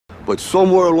But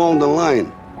somewhere along the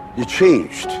line, you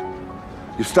changed.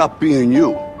 You stopped being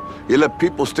you. You let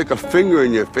people stick a finger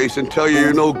in your face and tell you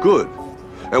you're no good.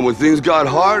 And when things got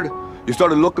hard, you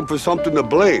started looking for something to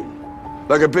blame,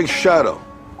 like a big shadow.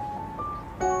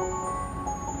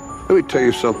 Let me tell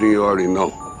you something you already know.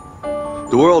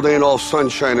 The world ain't all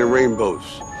sunshine and rainbows.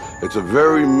 It's a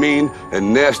very mean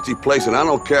and nasty place, and I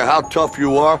don't care how tough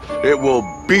you are, it will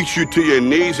beat you to your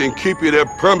knees and keep you there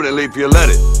permanently if you let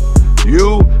it.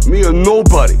 You, me, or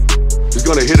nobody is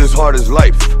gonna hit as hard as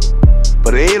life.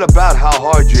 But it ain't about how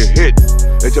hard you hit.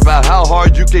 It's about how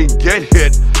hard you can get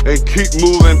hit and keep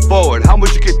moving forward. How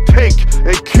much you can take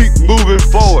and keep moving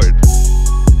forward.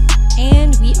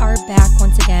 And we are back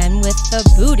once again with the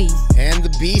Booty and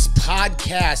the Beast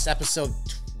podcast, episode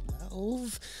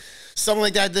 12. Something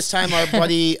like that. This time, our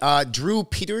buddy Drew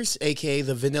Peters, aka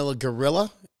the Vanilla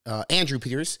Gorilla, Andrew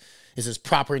Peters is his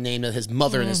proper name that his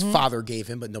mother and his father gave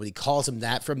him, but nobody calls him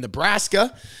that. From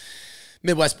Nebraska,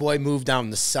 Midwest boy, moved down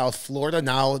to South Florida.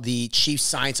 Now the chief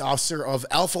science officer of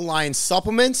Alpha Lion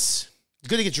Supplements.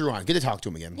 Good to get Drew on. Good to talk to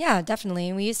him again. Yeah,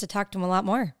 definitely. We used to talk to him a lot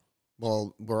more.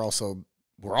 Well, we're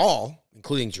all,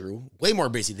 including Drew, way more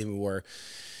busy than we were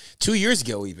 2 years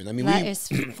ago even. I mean,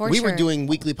 we were doing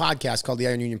weekly podcasts called the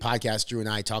Iron Union Podcast, Drew and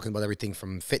I, talking about everything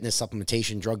from fitness,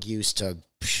 supplementation, drug use to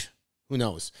who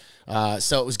knows.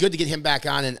 So it was good to get him back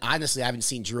on. And honestly, I haven't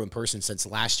seen Drew in person since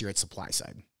last year at Supply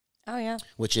Side. Oh, yeah.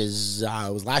 Which is,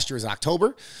 was last year was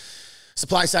October.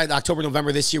 Supply Side, October,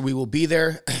 November this year, we will be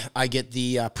there. I get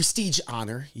the prestige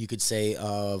honor, you could say,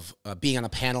 of being on a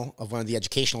panel of one of the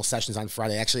educational sessions on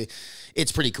Friday. Actually,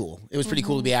 it's pretty cool. It was pretty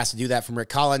cool to be asked to do that from Rick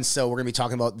Collins. So we're going to be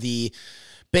talking about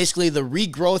basically the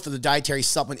regrowth of the dietary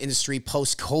supplement industry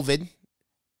post-COVID.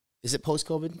 Is it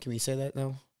post-COVID? Can we say that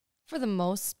now? For the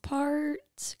most part,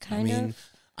 kind of.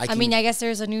 I mean, I guess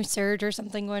there's a new surge or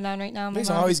something going on right now. There's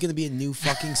always going to be a new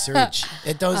fucking surge.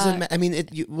 It doesn't. I mean,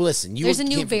 listen. There's a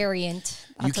new variant.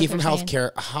 You came from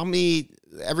healthcare.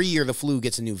 Every year the flu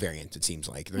gets a new variant. It seems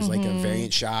like there's like a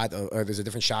variant shot, or there's a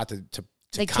different shot to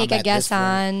they take a guess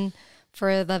on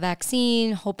for the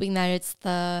vaccine, hoping that it's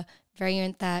the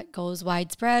variant that goes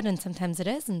widespread, and sometimes it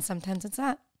is, and sometimes it's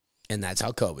not. And that's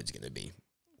how COVID's going to be.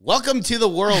 Welcome to the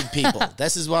world, people.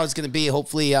 This is what it's going to be.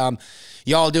 Hopefully,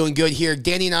 y'all doing good here.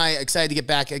 Danny and I excited to get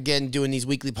back again doing these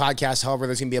weekly podcasts. However,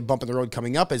 there's going to be a bump in the road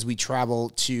coming up as we travel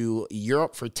to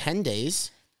Europe for 10 days.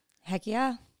 Heck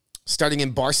yeah. Starting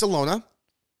in Barcelona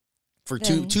for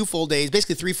two full days,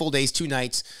 basically 3 full days, 2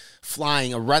 nights,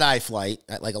 flying a red-eye flight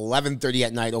at like 11:30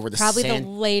 at night over the Probably the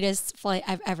latest flight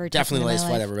I've ever taken. Definitely the latest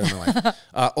flight I've ever been in my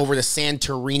life. Over to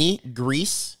Santorini,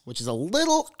 Greece, which is a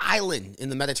little island in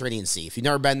the Mediterranean Sea. If you've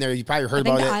never been there, you probably heard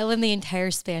about it. The island, the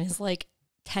entire span is like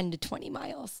 10 to 20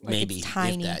 miles. Like, maybe. It's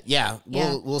tiny. If that. Yeah,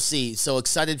 we'll see. So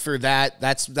excited for that.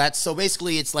 That's so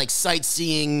basically it's like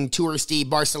sightseeing, touristy,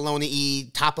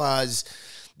 Barcelona-y, tapas,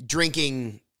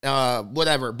 drinking,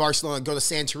 whatever. Barcelona, go to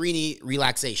Santorini,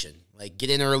 relaxation. Like,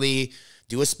 get in early,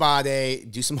 do a spa day,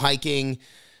 do some hiking,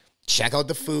 check out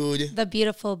the food. The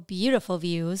beautiful, beautiful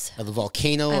views. Of the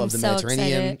volcano of the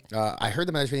Mediterranean. I heard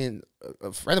the Mediterranean,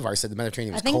 a friend of ours said the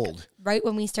Mediterranean was cold. Right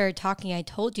when we started talking, I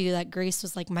told you that Greece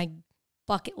was like my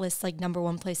bucket list, like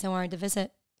 #1 place I wanted to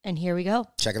visit. And here we go.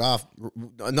 Check it off.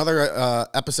 Another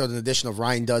episode, an edition of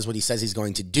Ryan Does What He Says He's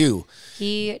Going to Do.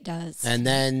 He does. And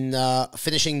then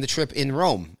finishing the trip in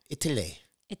Rome, Italy.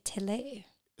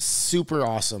 Super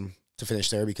awesome to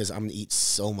finish there because I'm going to eat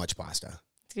so much pasta.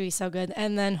 It's going to be so good.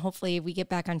 And then hopefully we get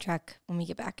back on track when we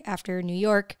get back after New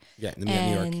York. Yeah, New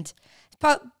York. And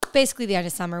basically the end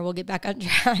of summer, we'll get back on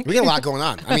track. We got a lot going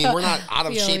on. I mean, we're not out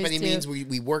of shape any means.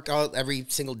 We work out every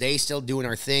single day, still doing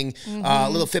our thing.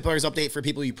 A little Fit Butters update for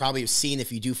people you probably have seen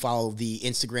if you do follow the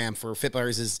Instagram for Fit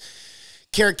Butters is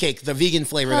carrot cake, the vegan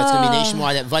flavor that's going to be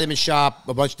nationwide at Vitamin Shop,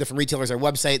 a bunch of different retailers. Our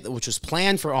website, which was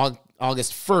planned for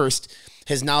August 1st,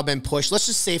 has now been pushed. Let's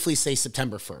just safely say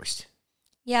September 1st.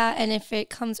 Yeah, and if it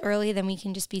comes early, then we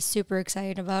can just be super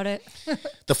excited about it.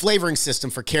 The flavoring system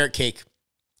for carrot cake,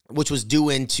 which was due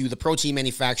into the protein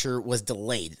manufacturer, was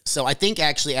delayed. So I think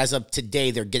actually as of today,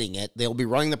 they're getting it. They'll be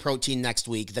running the protein next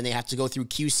week. Then they have to go through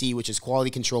QC, which is quality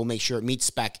control, make sure it meets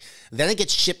spec. Then it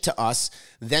gets shipped to us.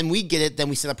 Then we get it. Then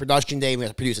we set up production day and we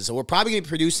have to produce it. So we're probably going to be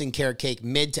producing carrot cake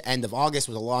mid to end of August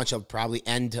with a launch of probably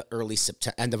end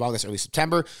of August, early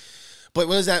September. But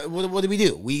what is that? What did we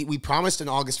do? We promised an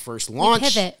August 1st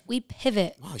launch. We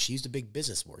pivot. Wow, she used a big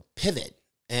business word. Pivot.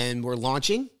 And we're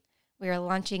launching. We are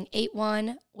launching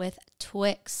 8-1 with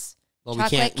Twix. Well, we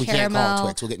can't call it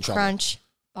Twix. We'll get in trouble. Crunch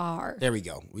bar. There we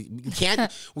go. We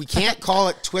can't call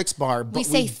it Twix bar, but We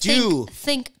say do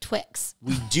think Twix.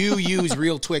 we do use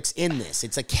real Twix in this.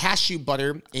 It's a cashew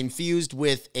butter infused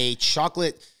with a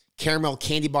chocolate caramel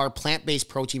candy bar, plant-based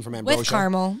protein from Ambrosia. With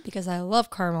caramel, because I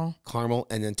love caramel. Caramel,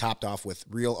 and then topped off with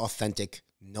real, authentic,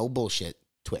 no bullshit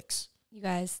Twix. You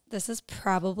guys, this is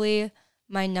probably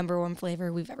my #1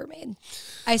 flavor we've ever made.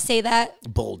 I say that.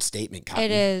 Bold statement, Cotton.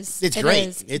 It is. It's it great.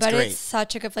 Is, it's but great. It's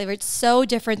such a good flavor. It's so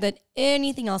different than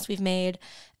anything else we've made.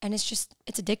 And it's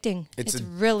addicting. It's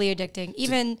really addicting.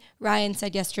 Even Ryan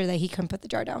said yesterday that he couldn't put the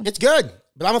jar down. It's good,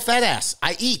 but I'm a fat ass.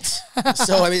 I eat.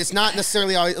 So, I mean, it's not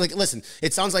necessarily always, like, listen,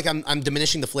 it sounds like I'm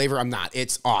diminishing the flavor. I'm not.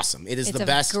 It's awesome. It's the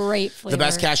best. Great flavor. The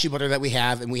best cashew butter that we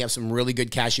have, and we have some really good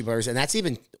cashew butters, and that's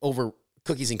even over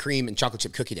cookies and cream and chocolate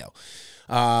chip cookie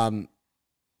dough.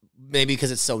 Maybe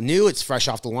because it's so new, it's fresh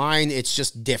off the line. It's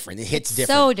just different. It hits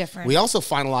different. So different. We also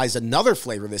finalized another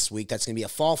flavor this week. That's going to be a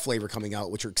fall flavor coming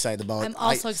out, which we're excited about. I'm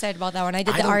also excited about that one. I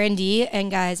did the R&D, and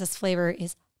guys, this flavor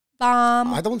is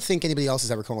bomb. I don't think anybody else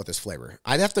has ever come out with this flavor.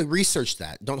 I'd have to research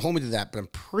that. Don't hold me to that, but I'm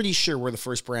pretty sure we're the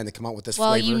first brand to come out with this flavor.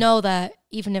 Well, you know that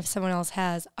even if someone else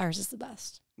has, ours is the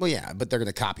best. Well, yeah, but they're going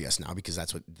to copy us now because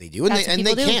that's what they do. And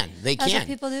they can. They That's can. what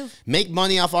people do. Make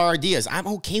money off our ideas. I'm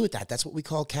okay with that. That's what we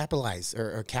call capitalize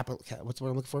or capital. What's the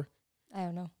word I'm looking for? I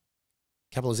don't know.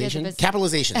 Capitalization?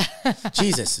 Capitalization.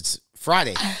 Jesus, it's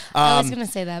Friday. I was going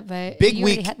to say that, but big you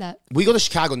week. already had that. We go to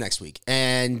Chicago next week,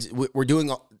 and we're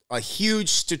doing a huge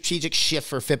strategic shift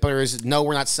for Fitbutters. No,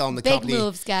 we're not selling the company. Big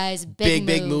moves, guys. Big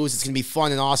moves. It's going to be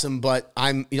fun and awesome, but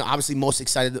I'm, obviously most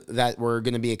excited that we're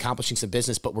going to be accomplishing some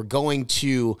business, but we're going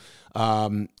to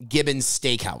Gibbons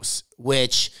Steakhouse,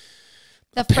 which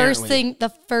the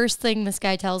first thing this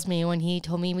guy tells me when he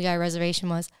told me we got a reservation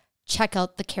was, check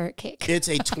out the carrot cake. It's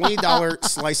a $20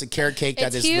 slice of carrot cake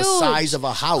that is huge. the size of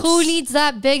a house. Who needs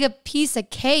that big a piece of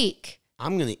cake?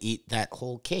 I'm going to eat that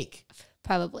whole cake.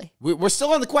 Probably. We're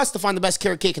still on the quest to find the best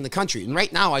carrot cake in the country. And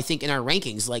right now, I think in our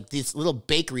rankings, like this little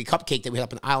bakery cupcake that we had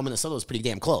up in Isle, Minnesota is pretty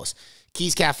damn close.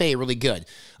 Keys Cafe, really good.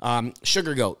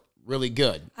 Sugar Goat, really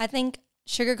good. I think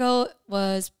Sugar Goat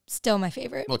was still my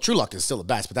favorite. Well, True Luck is still the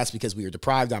best, but that's because we were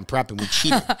deprived on prep and we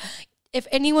cheated. If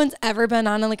anyone's ever been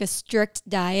on like a strict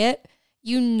diet,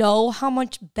 you know how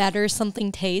much better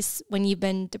something tastes when you've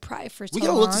been deprived for so long. We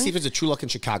got to look to see if there's a True Luck in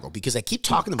Chicago because I keep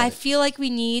talking about it. I feel like we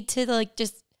need to like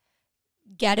just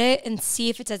get it and see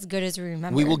if it's as good as we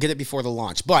remember. We will get it before the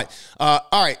launch. But, all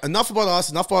right, enough about us,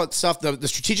 enough about stuff. The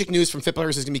strategic news from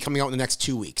Fitbutters is going to be coming out in the next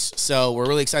 2 weeks. So we're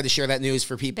really excited to share that news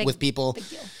with people. Big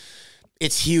deal.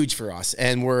 It's huge for us,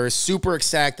 and we're super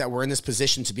ecstatic that we're in this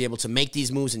position to be able to make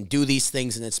these moves and do these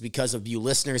things, and it's because of you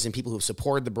listeners and people who have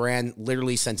supported the brand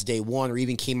literally since day one or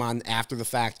even came on after the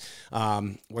fact,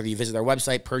 whether you visit our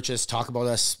website, purchase, talk about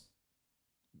us,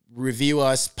 review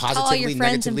us positively, all your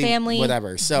friends negatively, and family.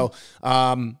 whatever. So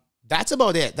that's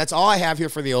about it. That's all I have here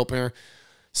for the opener.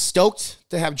 Stoked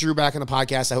to have Drew back on the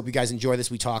podcast. I hope you guys enjoy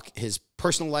this. We talk his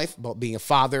personal life about being a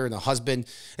father and a husband,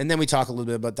 and then we talk a little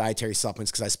bit about dietary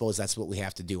supplements because I suppose that's what we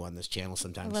have to do on this channel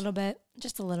sometimes. A little bit.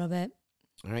 Just a little bit.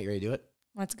 All right, you ready to do it?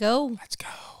 Let's go. Let's go.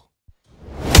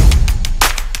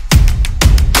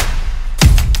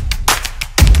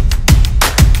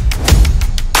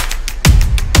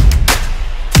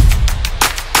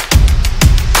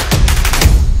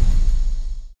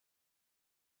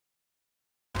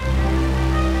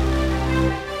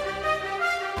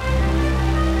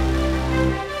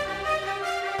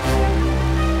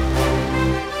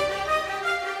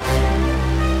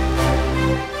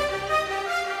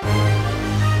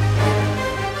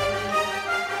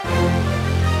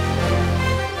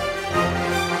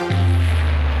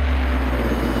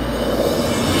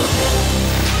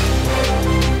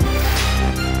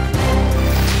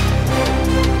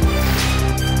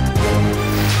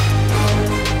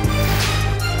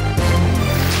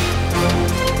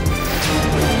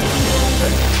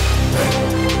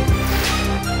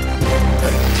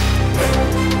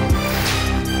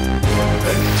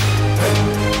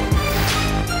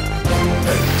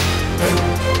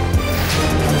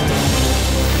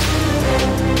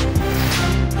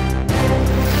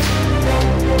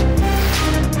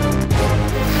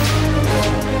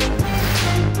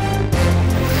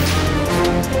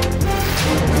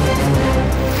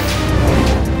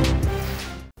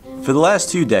 For the last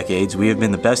 2 decades, we have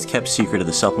been the best kept secret of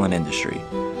the supplement industry.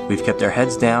 We've kept our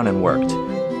heads down and worked.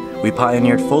 We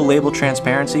pioneered full label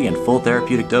transparency and full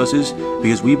therapeutic doses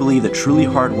because we believe that truly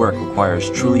hard work requires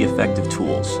truly effective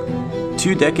tools.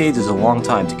 2 decades is a long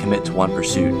time to commit to one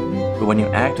pursuit, but when you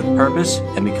act with purpose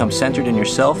and become centered in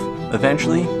yourself,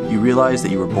 eventually you realize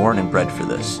that you were born and bred for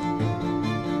this.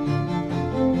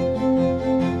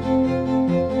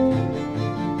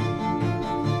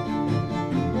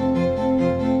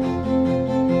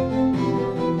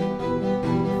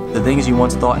 The things you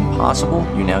once thought impossible,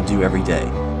 you now do every day.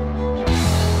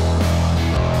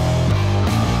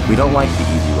 We don't like the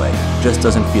easy way. It just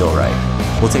doesn't feel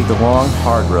right. We'll take the long,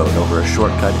 hard road over a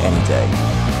shortcut any day.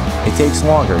 It takes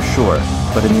longer, sure,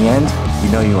 but in the end, you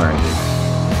know you earned it.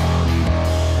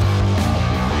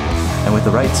 And with the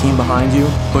right team behind you,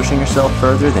 pushing yourself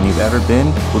further than you've ever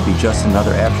been would be just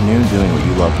another afternoon doing what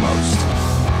you love most.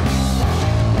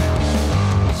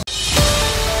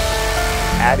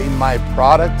 Adding my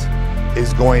product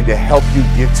is going to help you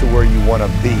get to where you want to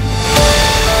be.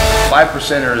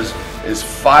 5%ers is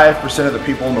 5% of the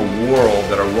people in the world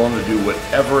that are willing to do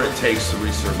whatever it takes to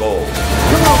reach their goals.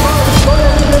 Come on,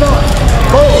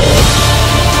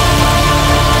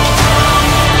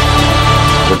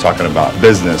 we're talking about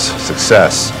business,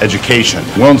 success, education,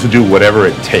 willing to do whatever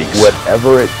it takes.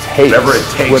 Whatever it takes. Whatever it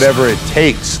takes. Whatever it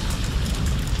takes.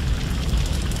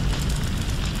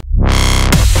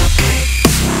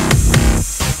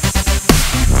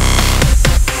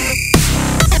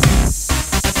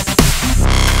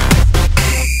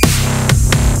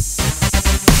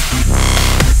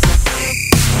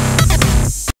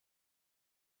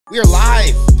 We are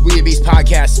live, We Have Beast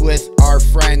podcast with our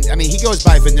friend, he goes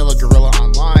by Vanilla Gorilla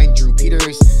online, Drew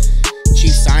Peters,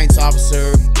 Chief Science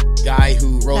Officer, guy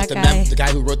who wrote the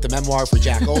guy who wrote the memoir for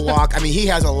Jack Olak. He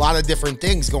has a lot of different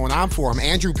things going on for him.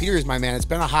 Andrew Peters, my man, it's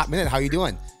been a hot minute. How you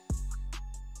doing?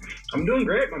 I'm doing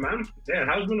great, my man. Yeah, it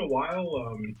has been a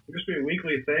while. It used to be a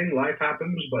weekly thing. Life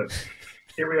happens, but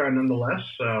here we are nonetheless.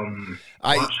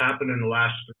 Lots happened in the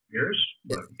last 3 years.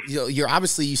 But you're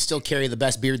obviously, you still carry the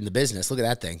best beard in the business. Look at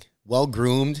that thing. Well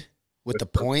groomed with the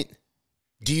point.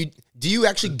 Do you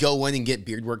actually go in and get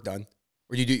beard work done,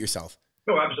 or do you do it yourself?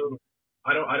 No, absolutely.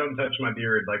 I don't touch my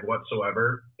beard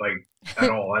whatsoever, at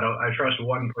all. I trust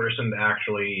one person to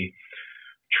actually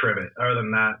trim it. Other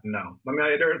than that, no.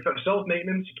 There's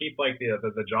self-maintenance to keep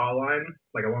the jawline,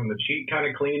 along the cheek, kind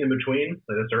of clean in between.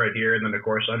 That's right here, and then of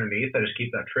course underneath, I just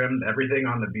keep that trimmed. Everything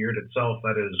on the beard itself,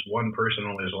 that is one person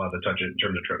only is allowed to touch it in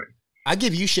terms of trimming. I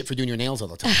give you shit for doing your nails all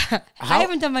the time. I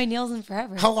haven't done my nails in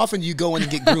forever. How often do you go in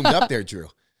and get groomed up there, Drew?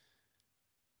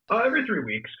 Every 3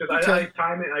 weeks, because I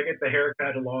time it. I get the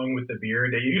haircut along with the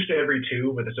beard. It used to every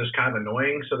 2, but it's just kind of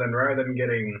annoying. So then rather than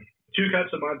getting 2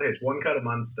 cuts a month, it's 1 cut a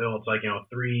month still. It's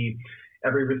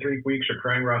every 3 weeks or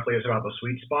crying roughly is about the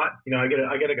sweet spot. I get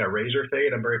a razor fade.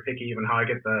 I'm very picky even how I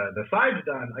get the sides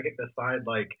done. I get the side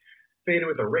faded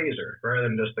with a razor rather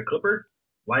than just the clipper.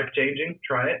 Life changing.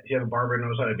 Try it. If you have a barber who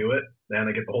knows how to do it, then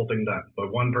I get the whole thing done.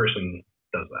 But one person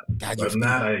does that. God, other than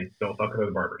that, I don't fuck with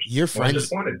other barbers. Your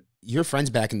friends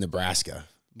back in Nebraska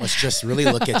must just really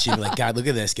look at you like, God, look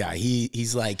at this guy.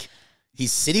 He's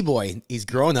city boy. He's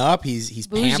grown up. He's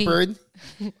pampered.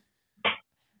 Hey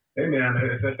man,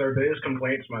 if their biggest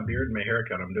complaint's my beard and my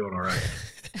haircut, I'm doing all right.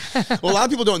 Well, a lot of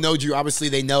people don't know Drew. Obviously,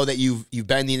 they know that you've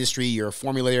been in the industry. You're a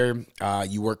formulator.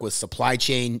 You work with supply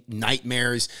chain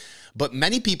nightmares. But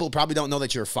many people probably don't know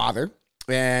that you're a father.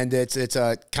 And it's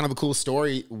a kind of a cool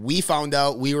story. We found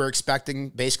out we were expecting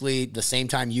basically the same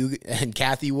time you and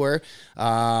Kathy were.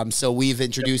 So we've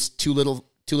introduced two little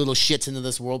shits into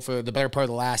this world for the better part of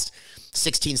the last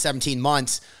 16, 17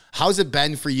 months. How's it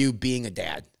been for you being a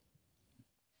dad?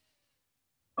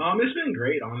 It's been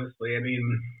great, honestly.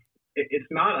 It's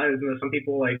not, some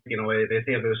people they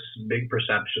have this big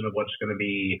perception of what's going to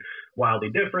be wildly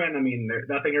different.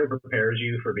 Nothing ever prepares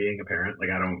you for being a parent.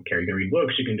 I don't care. You can read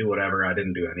books, you can do whatever. I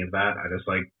didn't do any of that. I just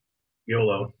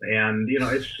YOLO. And,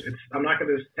 I'm not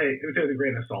going to take it with a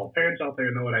grain of salt. Parents out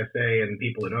there know what I say, and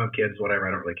people that don't have kids, whatever,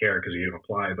 I don't really care because you don't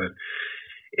apply. But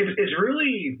it's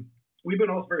really, we've been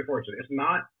also very fortunate. It's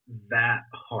not that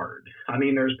hard.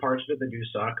 There's parts of it that do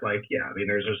suck.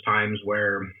 There's times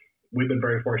where we've been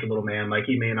very fortunate, little man.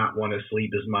 He may not want to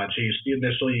sleep as much. He's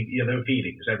initially, the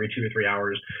feedings every 2 or 3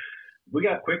 hours. We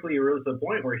got quickly really to the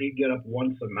point where he'd get up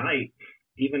once a night,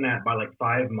 even by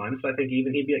 5 months. I think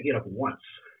even he'd get up once,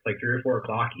 3 or 4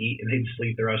 o'clock, eat, and he'd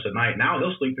sleep the rest of the night. Now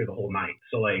he'll sleep through the whole night.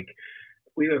 So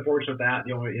we've been fortunate with that.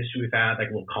 The only issue we've had, a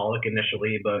little colic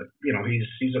initially, but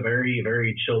he's a very,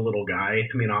 very chill little guy.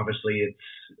 Obviously it's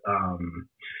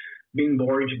being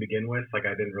boring to begin with. I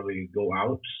didn't really go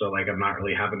out, so I'm not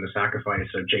really having to sacrifice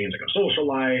or change a social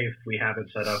life. We have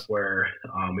it set up where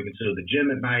we can sit at the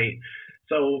gym at night.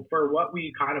 So for what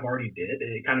we kind of already did,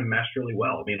 it kind of meshed really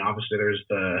well. Obviously there's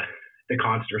the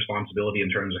constant responsibility in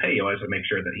terms of, hey, you always have to make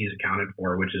sure that he's accounted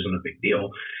for, which isn't a big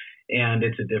deal. And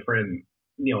it's a different,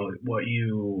 what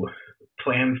you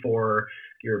plan for,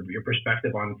 your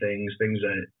perspective on things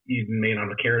that you may not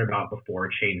have cared about before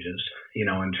changes, in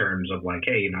terms of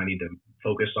hey, I need to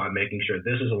focus on making sure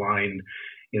this is aligned.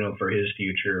 for his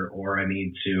future, or I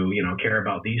need to, care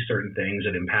about these certain things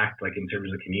that impact, like in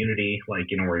terms of the community, like,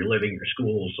 where you're living, your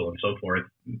schools, so on and so forth.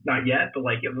 Not yet, but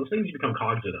like, those things you become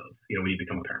cognizant of, when you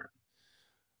become a parent.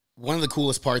 One of the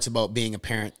coolest parts about being a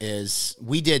parent is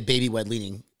we did baby wed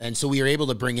leading. And so we were able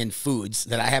to bring in foods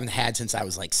that I haven't had since I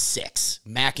was like 6,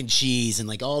 mac and cheese and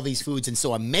like all these foods. And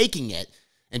so I'm making it,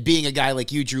 and being a guy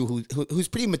like you, Drew, who's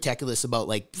pretty meticulous about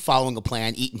like following a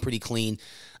plan, eating pretty clean.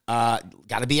 Got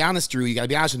to be honest, Drew, you got to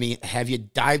be honest with me. Have you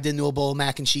dived into a bowl of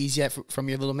mac and cheese yet from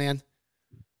your little man?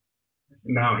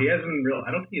 No, he hasn't really.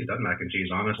 I don't think he's done mac and cheese,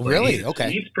 honestly. Really?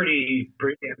 Okay. He eats pretty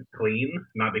damn clean,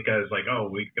 not because like, oh,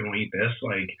 we can only eat this.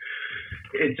 Like,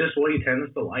 it's just what he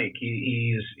tends to like.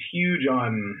 He's huge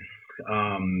on.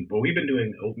 Well, we've been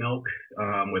doing oat milk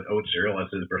with oat cereal as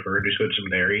his preferred. Just with some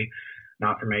dairy,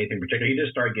 not from anything particular. He just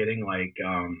started getting like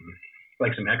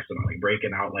some eczema, like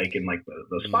breaking out like in like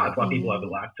the spots. A lot of people have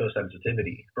the lactose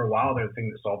sensitivity. For a while, the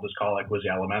thing that solved his colic was the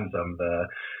alimentum, the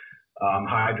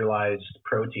hydrolyzed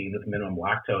protein with minimum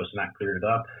lactose, and that cleared it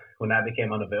up. When that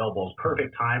became unavailable, it was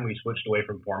perfect time. We switched away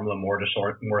from formula more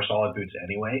solid foods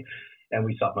anyway, and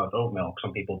we supplement with oat milk.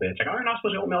 Some people bitch like, oh, you're not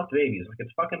supposed to oat milk babies. Like,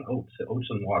 it's fucking oats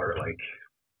and water. Like,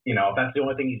 if that's the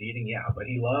only thing he's eating, yeah. But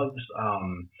he loves.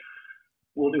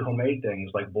 We'll do homemade things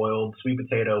like boiled sweet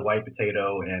potato, white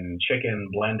potato, and chicken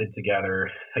blended together.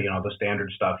 The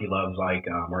standard stuff. He loves like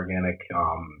organic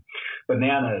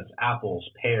bananas, apples,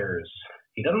 pears.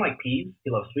 He doesn't like peas. He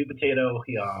loves sweet potato.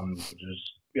 He just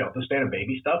the standard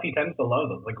baby stuff. He tends to love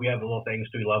them. Like, we have little things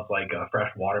too. He loves like fresh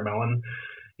watermelon.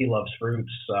 He loves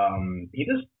fruits. He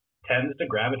just tends to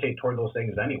gravitate toward those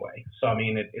things anyway. So I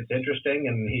mean, it's interesting,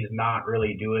 and he's not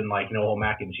really doing like whole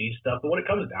mac and cheese stuff. But when it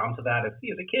comes down to that, if he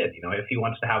is a kid, if he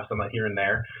wants to have some here and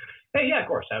there, hey, yeah, of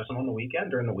course, have some on the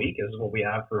weekend. During the week is what we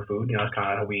have for food. It's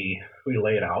kind of how we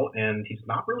lay it out. And he's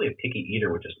not really a picky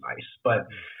eater, which is nice, but.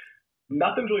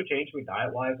 Nothing's really changed me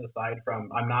diet-wise, aside from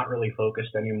I'm not really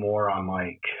focused anymore on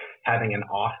like having an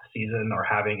off season or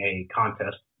having a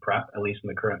contest prep, at least in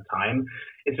the current time.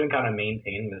 It's been kind of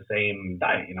maintaining the same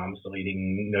diet. I'm still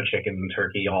eating chicken,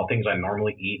 turkey, all things I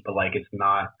normally eat, but like it's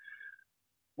not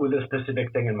with a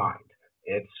specific thing in mind.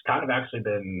 It's kind of actually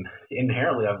been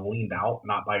inherently I've leaned out,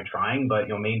 not by trying, but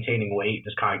maintaining weight,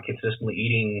 just kind of consistently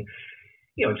eating.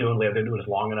 I've been doing this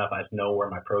long enough. I know where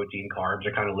my protein, carbs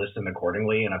are kind of listed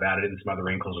accordingly, and I've added in some other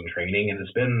wrinkles in training, and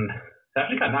it's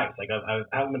actually kind of nice. Like I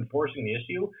haven't been forcing the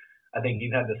issue. I think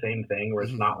you've had the same thing where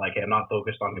it's not like, hey, I'm not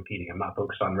focused on competing. I'm not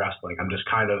focused on wrestling. I'm just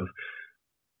kind of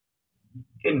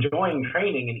enjoying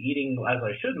training and eating as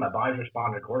I should. My body's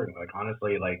responded accordingly. Like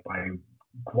honestly, like my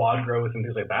quad growth and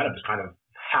things like that have just kind of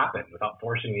happened without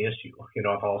forcing the issue.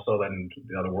 It's also then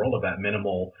the world of that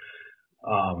minimal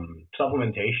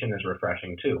supplementation is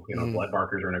refreshing too. Blood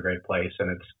markers are in a great place, and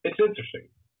it's interesting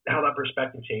how that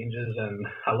perspective changes. And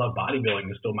I love bodybuilding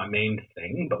is still my main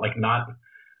thing, but like not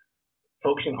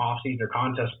focusing off season or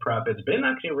contest prep. It's been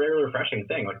actually a really refreshing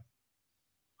thing. Like,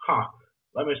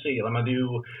 let me see. I'm gonna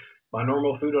do my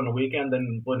normal food on the weekend,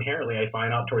 then inherently I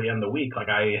find out toward the end of the week, like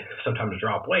I sometimes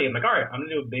drop weight. I'm like, all right, I'm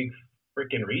gonna do a big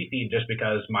freaking refeed just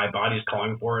because my body's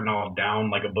calling for it, and I'll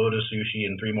down like a boat of sushi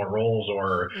and 3 more rolls,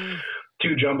 or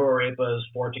 2 jumbo arepas,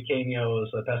 4 chiqueños,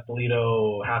 a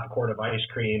pastelito, half a quart of ice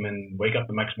cream, and wake up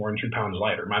the next morning 2 pounds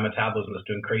lighter. My metabolism is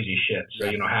doing crazy shit. So,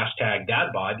 hashtag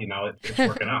dad bod, it's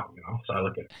working out, So I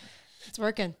look at it. It's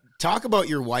working. Talk about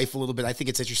your wife a little bit. I think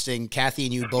it's interesting. Kathy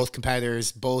and you, both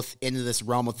competitors, both into this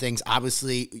realm of things.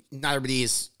 Obviously, not everybody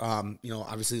is,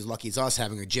 obviously as lucky as us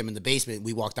having a gym in the basement.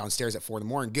 We walk downstairs at 4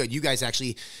 a.m. Good. You guys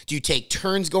actually, do you take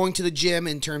turns going to the gym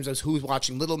in terms of who's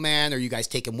watching little man, or you guys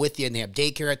take him with you and they have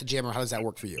daycare at the gym, or how does that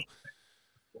work for you?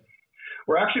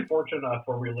 We're actually fortunate enough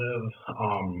where we live.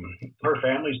 Her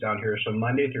family's down here. So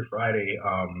Monday through Friday,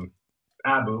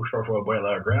 Abu, short for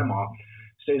Abuela, or grandma,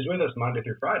 stays with us Monday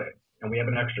through Friday. And we have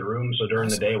an extra room, so during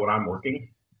the day when I'm working,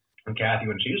 and Kathy,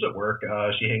 when she's at work,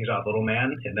 she hangs out with little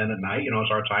man, and then at night,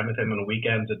 it's our time with him, and the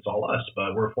weekends, it's all us.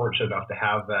 But we're fortunate enough to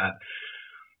have that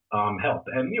help.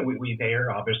 And, we pay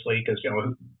her, obviously, because,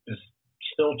 it's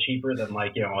still cheaper than,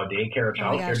 like, a daycare or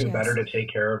childcare. Who better to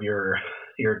take care of your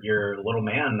little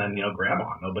man than,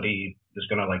 grandma. Nobody is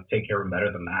going to, like, take care of him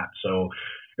better than that. So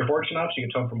you're fortunate enough, she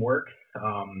gets home from work.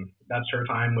 That's her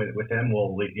time with him.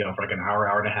 We'll, for like an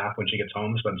hour and a half when she gets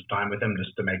home, spend some time with him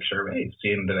just to make sure, hey,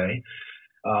 see him today.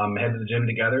 Head to the gym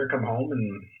together, come home,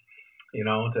 and,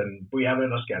 then we have it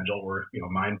in a schedule. We're,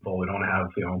 mindful. We don't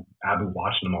have, Abu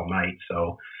watching them all night.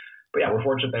 So, but yeah, we're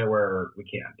fortunate there where we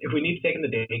can. If we need to take him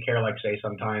to daycare, like say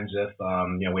sometimes if,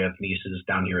 we have nieces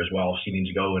down here as well, she needs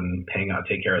to go and hang out,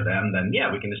 take care of them, then yeah,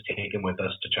 we can just take him with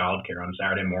us to childcare on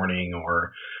Saturday morning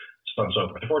or so on and so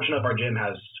forth. Fortunate enough, our gym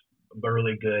has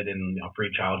really good and free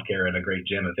childcare and a great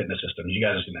gym and fitness systems. You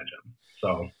guys have seen that gym.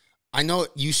 So I know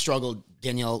you struggled,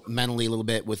 Danielle, mentally a little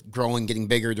bit with growing, getting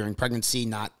bigger during pregnancy,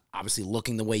 not obviously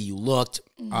looking the way you looked.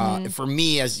 For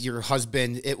me, as your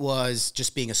husband, it was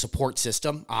just being a support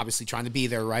system, obviously trying to be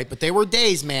there, right? But there were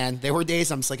days, man. There were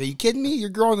days I'm just like, are you kidding me? You're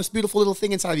growing this beautiful little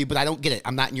thing inside of you, but I don't get it.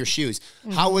 I'm not in your shoes.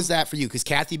 How was that for you? Because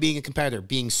Kathy, being a competitor,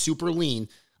 being super lean,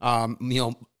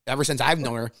 ever since I've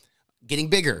known her, getting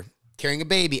bigger, carrying a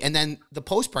baby, and then the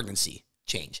post-pregnancy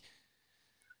change.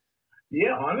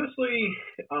 Yeah, honestly,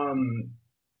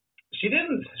 she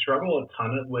didn't struggle a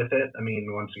ton with it. I mean,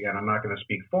 once again, I'm not going to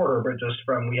speak for her, but just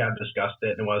from we have discussed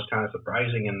it, and it was kind of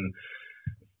surprising. And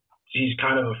she's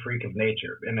kind of a freak of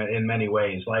nature in many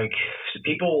ways. Like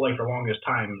people, like for the longest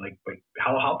time, like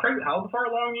how far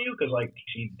along are you? Because like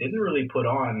she didn't really put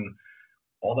on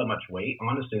all that much weight.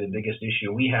 Honestly, the biggest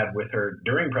issue we had with her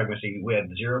during pregnancy, we had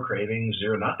zero cravings,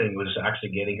 zero nothing, was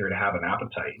actually getting her to have an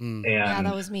appetite. And yeah,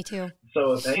 that was me too.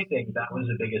 So if anything, that was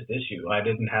the biggest issue. I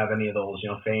didn't have any of those,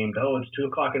 famed, oh, it's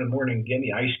 2:00 in the morning, give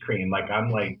me ice cream. Like I'm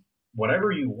like,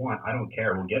 whatever you want, I don't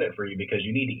care. We'll get it for you because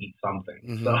you need to eat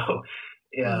something. So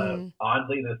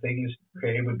oddly, the things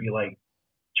created would be like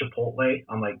Chipotle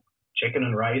on like chicken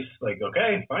and rice. Like,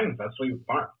 okay, fine, that's what you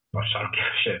want. I don't give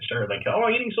a shit. Sure. Like, oh,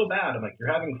 I'm eating so bad. I'm like, you're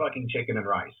having fucking chicken and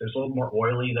rice. It's a little more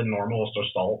oily than normal, so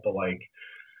salt, but like,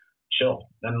 chill.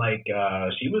 Then like,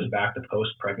 she was back to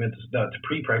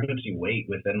pre-pregnancy weight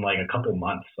within like a couple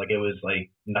months. Like it was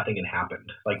like nothing had happened.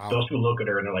 Like those people look at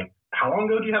her and they're like, how long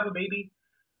ago did you have a baby?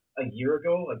 A year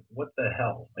ago? Like what the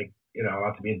hell? Like,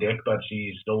 not to be a dick, but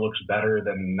she still looks better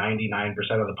than 99%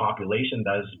 of the population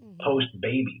does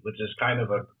post-baby, which is kind of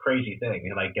a crazy thing.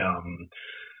 And like,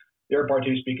 the other part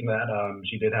too, speaking of that,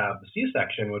 she did have the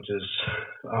C-section, which is,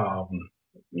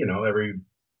 every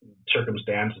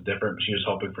circumstance is different. She was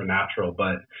hoping for natural,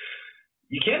 but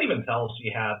you can't even tell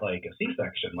she had like a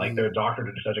C-section. Like their doctor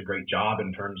did such a great job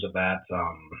in terms of that,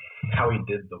 how he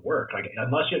did the work. Like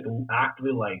unless you had to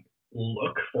actively like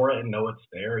look for it and know it's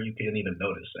there, you couldn't even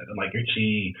notice it. And like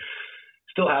she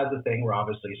still has the thing where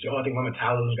obviously, so I think my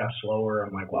metabolism got slower.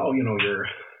 I'm like, well, you're.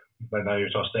 But now you're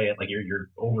supposed to say it like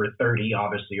you're over 30.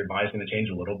 Obviously, your body's going to change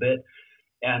a little bit,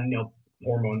 and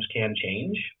hormones can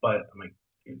change. But I'm like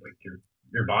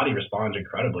your body responds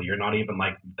incredibly. You're not even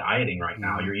like dieting right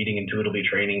now. You're eating intuitively,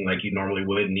 training like you normally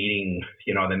would, and eating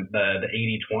the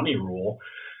 80-20 rule.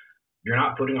 You're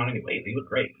not putting on any weight. You look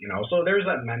great. So there's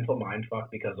that mental mind fuck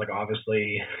because like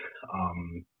obviously,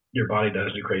 your body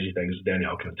does do crazy things.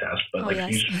 Danielle can attest, but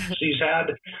she's had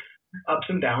ups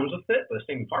and downs with it, but the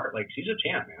same part, like she's a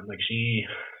champ, man. Like you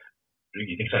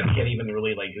can't even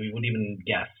really like, you wouldn't even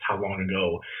guess how long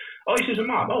ago. Oh, she's a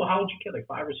mom. Oh, how old your kid? Like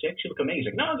 5 or 6? You look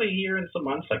amazing. No, it's a year and some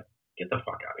months. Like, get the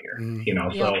fuck out of here.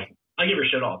 So I give her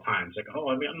shit all the time. It's like, oh,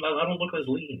 I mean, I don't look as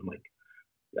lean. I'm like,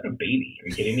 you got a baby. Are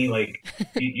you kidding me? Like,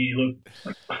 you look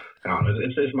like, I don't know.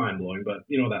 It's mind blowing, but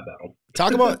that battle.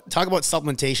 Talk about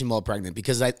supplementation while pregnant,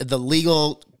 because the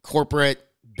legal corporate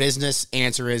business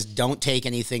answer is don't take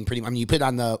anything. You put it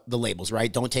on the labels,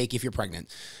 right? Don't take if you're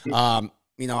pregnant. I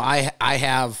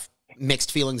have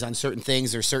mixed feelings on certain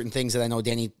things. There's certain things that I know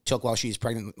Danny took while she was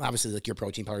pregnant, obviously like your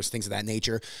protein powders, things of that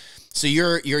nature. So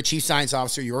you're a chief science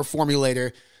officer, you're a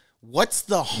formulator. What's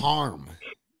the harm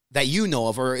that you know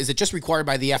of, or is it just required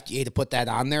by the FDA to put that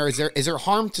on there? Is there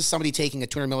harm to somebody taking a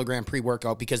 200 milligram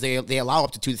pre-workout because they allow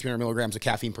up to 200 to 300 milligrams of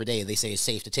caffeine per day? They say is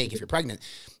safe to take if you're pregnant.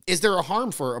 Is there a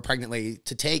harm for a pregnant lady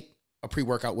to take a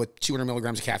pre-workout with 200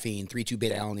 milligrams of caffeine,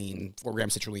 3,2-beta-alanine, 4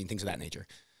 grams citrulline, things of that nature?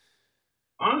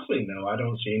 Honestly, no, I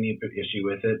don't see any issue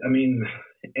with it. I mean,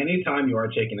 anytime you are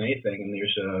taking anything and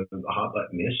there's a hot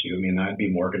button issue, I mean, I'd be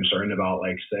more concerned about,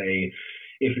 like, say,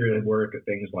 if you're to work at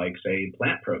things like, say,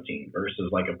 plant protein versus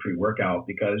like a pre-workout,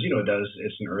 because,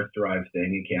 it's an earth-derived thing.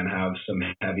 You can have some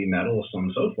heavy metals, so on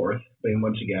and so forth. But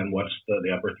once again, what's the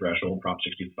upper threshold? Prop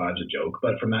 65 is a joke.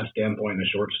 But from that standpoint, the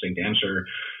short, distinct answer,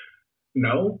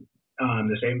 no.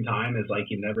 The same time is like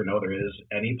you never know, there is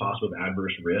any possible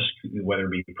adverse risk, whether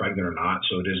it be pregnant or not.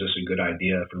 So it is just a good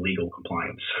idea for legal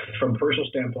compliance. From a personal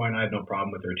standpoint, I have no problem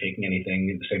with her taking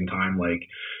anything. At the same time, like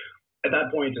at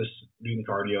that point, just doing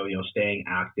cardio, staying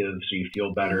active so you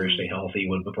feel better, stay healthy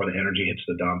before the energy hits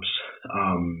the dumps.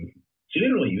 She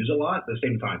didn't really use a lot. At the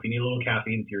same time, if you need a little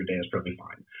caffeine to your day, it's perfectly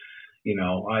fine.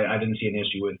 I didn't see an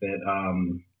issue with it.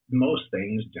 Most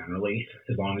things generally,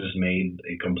 as long as it's made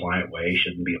a compliant way,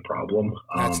 shouldn't be a problem.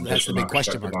 That's the big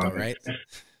question mark, though, right?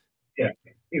 Yeah,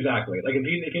 exactly. Like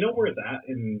if you know where it's at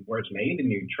and where it's made and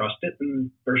you trust it,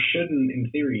 then there shouldn't, in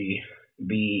theory,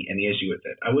 be any issue with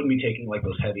it. I wouldn't be taking like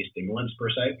those heavy stimulants per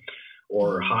se.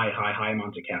 or high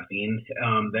amounts of caffeine,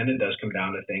 then it does come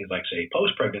down to things like, say,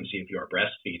 post-pregnancy. If you are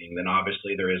breastfeeding, then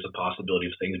obviously there is a possibility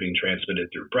of things being transmitted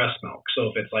through breast milk.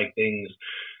 So if it's like things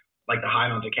like the high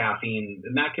amounts of caffeine,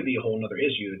 then that could be a whole other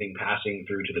issue, I think, passing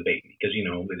through to the baby, because, you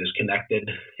know, it is connected.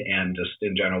 And just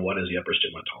in general, what is the upper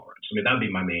stimulant tolerance? I mean, that would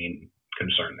be my main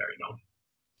concern there, you know.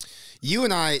 You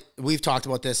and I, we've talked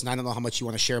about this, and I don't know how much you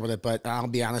want to share with it, but I'll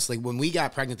be honest, like when we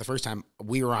got pregnant the first time,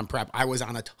 we were on prep. I was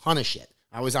on a ton of shit.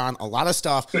 I was on a lot of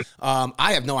stuff.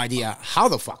 I have no idea how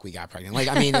the fuck we got pregnant. Like,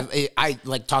 I mean, I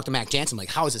like talked to Mac Jansen, like,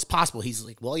 how is this possible? He's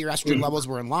like, well, your estrogen levels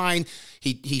were in line.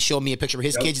 He showed me a picture of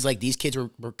his kids. He's like, these kids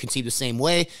were conceived the same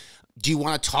way. Do you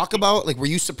want to talk about, like, were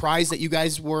you surprised that you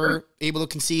guys were able to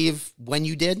conceive when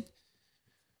you did?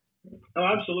 Oh,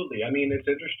 absolutely. I mean, it's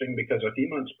interesting because a few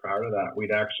months prior to that,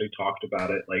 we'd actually talked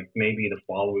about it, like maybe the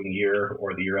following year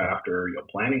or the year after, you know,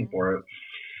 planning for it.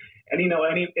 And, you know,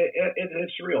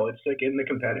 it's real. It's like in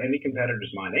any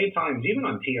competitor's mind, any times, even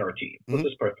on TRT, let's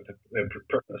just preface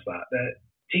that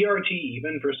TRT,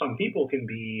 even for some people, can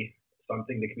be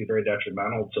something that can be very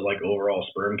detrimental to like overall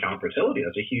sperm count fertility.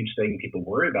 That's a huge thing people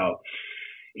worry about,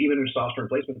 even in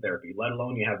testosterone replacement therapy, let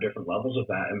alone you have different levels of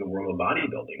that in the world of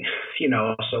bodybuilding, you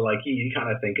know? So like you kind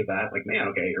of think of that like, man,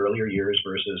 okay, earlier years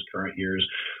versus current years.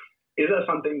 Is that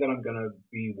something that I'm going to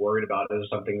be worried about? Is it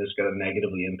something that's going to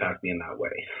negatively impact me in that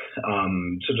way?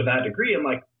 So to that degree, I'm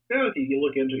like, you know, if you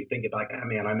look into it, you think about, ah,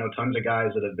 man, I know tons of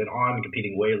guys that have been on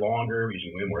competing way longer,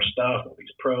 using way more stuff, all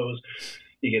these pros.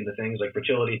 You get into things like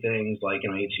fertility things like, you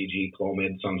know, HCG,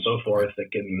 Clomid, so on and so forth that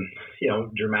can, you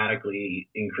know, dramatically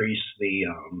increase the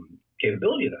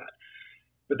capability of that.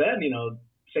 But then, you know,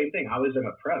 same thing. I was in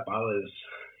a prep. I was,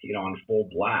 you know, on full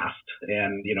blast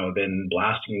and, you know, been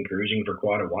blasting and cruising for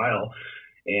quite a while.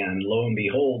 And lo and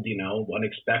behold, you know,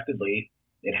 unexpectedly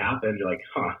it happened. You're like,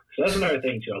 huh. So that's another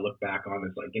thing too I look back on.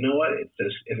 It's like, you know what? It's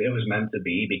just, if it was meant to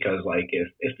be, because like if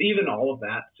even all of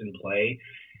that's in play,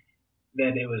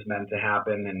 then it was meant to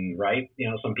happen. And right,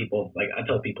 you know, some people, like I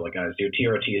tell people, like, guys, your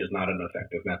TRT is not an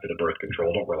effective method of birth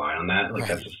control. Don't rely on that. Like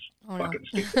that's just fucking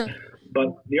stupid. But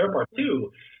the other part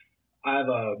too, I have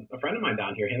a friend of mine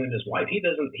down here, him and his wife, he's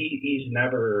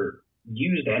never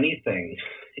used anything,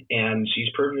 and she's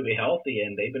perfectly healthy,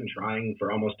 and they've been trying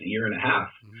for almost a year and a half.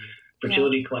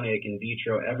 Fertility clinic, in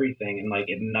vitro, everything, and like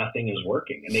nothing is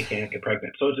working, and they can't get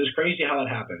pregnant. So it's just crazy how that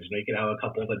happens. You know, you can have a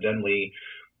couple that generally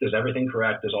does everything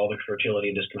correct, does all the fertility,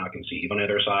 and just cannot conceive. On the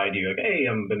other side, you're like, hey,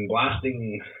 I've been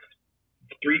blasting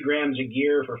 3 grams a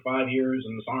year for 5 years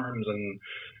in the arms, and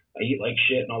I eat like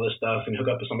shit and all this stuff, and hook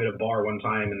up with somebody at a bar one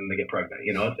time and they get pregnant.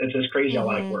 You know, it's just crazy how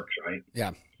life works, right?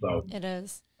 Yeah. So it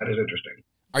is. That is interesting.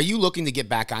 Are you looking to get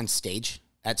back on stage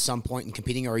at some point in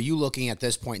competing, or are you looking at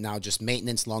this point now just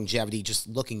maintenance, longevity, just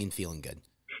looking and feeling good?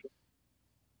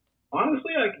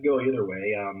 Honestly, I could go either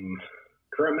way.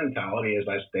 Current mentality is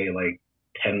I stay like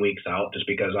 10 weeks out just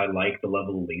because I like the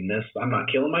level of leanness. I'm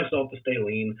not killing myself to stay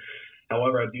lean.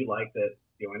 However, I do like that,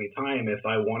 you know, anytime if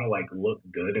I want to like look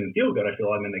good and feel good, I feel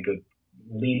I'm in a good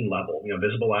lean level, you know,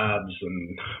 visible abs,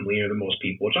 and I'm leaner than most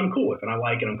people, which I'm cool with. And I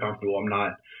like it. I'm comfortable. I'm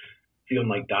not feeling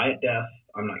like diet death.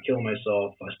 I'm not killing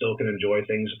myself. I still can enjoy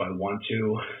things if I want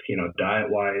to, you know, diet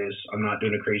wise. I'm not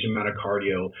doing a crazy amount of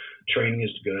cardio. Training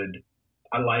is good.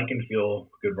 I like and feel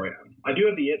good where I am. I do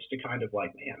have the itch to kind of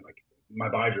like, man, like my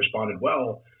body's responded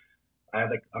well.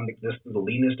 This is the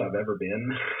leanest I've ever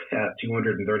been at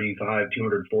 235,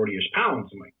 240-ish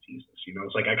pounds. I'm like, Jesus, you know,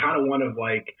 it's like I kind of want to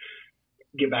like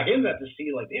get back into that to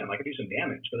see like, damn, I could do some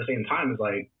damage. But at the same time, it's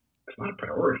like, it's not a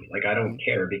priority. Like, I don't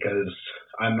care because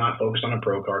I'm not focused on a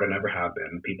pro card. I never have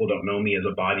been. People don't know me as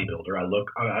a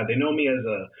bodybuilder. They know me as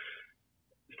a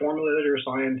formulator,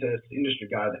 scientist, industry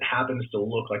guy that happens to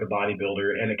look like a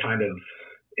bodybuilder. And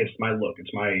it's my look.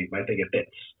 It's my thing. It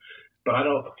fits. But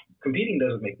competing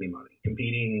doesn't make me money.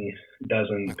 Competing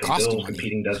doesn't pay bills.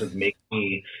 Competing doesn't make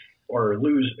me or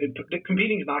lose.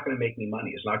 Competing is not going to make me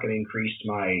money. It's not going to increase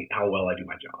how well I do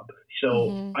my job.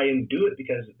 So I do it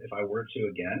because if I were to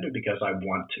again, because I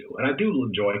want to. And I do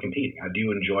enjoy competing. I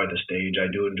do enjoy the stage.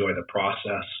 I do enjoy the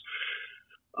process.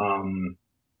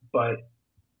 But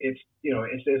it's, you know,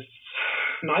 it's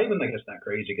not even like it's that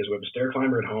crazy because we have a stair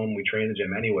climber at home. We train in the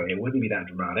gym anyway. It wouldn't be that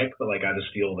dramatic, but like I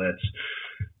just feel that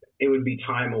it would be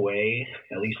time away,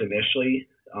 at least initially,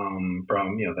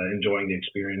 from, you know, enjoying the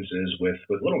experiences with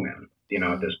little man, you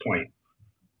know, at this point.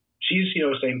 She's, you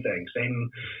know, same thing,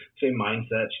 same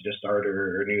mindset. She just started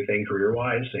her new thing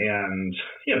career-wise, and,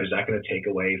 you know, is that going to take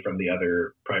away from the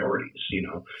other priorities? You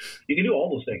know, you can do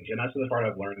all those things, and that's the part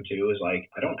I've learned too. Is like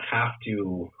I don't have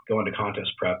to go into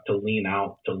contest prep to lean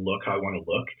out to look how I want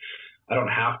to look. I don't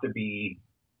have to be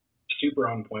super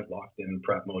on point, locked in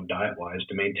prep mode diet wise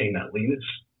to maintain that leanness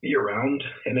year round.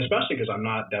 And especially because I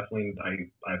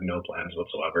have no plans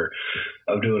whatsoever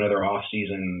of doing another off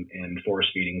season and force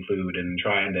feeding food and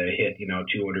trying to hit,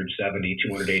 270,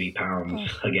 280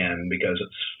 pounds again, because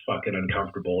it's fucking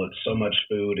uncomfortable. It's so much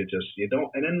food. It just, you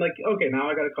don't, and then like, okay, now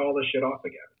I got to call this shit off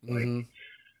again. Like,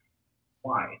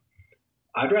 why?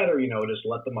 I'd rather, just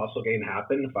let the muscle gain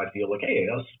happen. If I feel like, hey,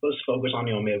 let's focus on,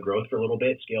 male growth for a little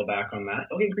bit, scale back on that.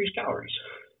 Okay, increase calories,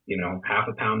 half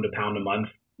a pound to pound a month,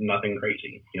 nothing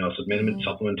crazy. It's a minimum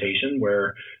supplementation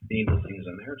where the needle things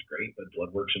in there. It's great, but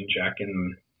blood work's in check.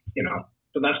 And,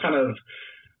 so that's kind of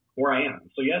where I am.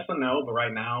 So yes and no, but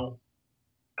right now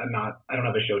I don't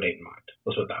have a show date in mind.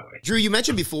 Let's put it that way. Drew, you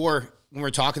mentioned before when we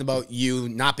were talking about you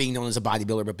not being known as a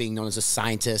bodybuilder, but being known as a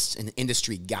scientist and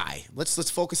industry guy.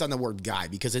 Let's focus on the word guy,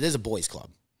 because it is a boys club,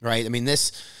 right? I mean,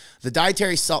 the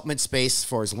dietary supplement space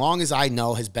for as long as I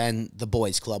know has been the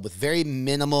boys club, with very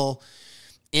minimal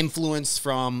influence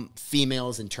from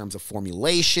females in terms of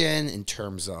formulation, in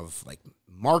terms of like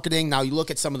marketing. Now you look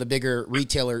at some of the bigger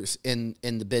retailers in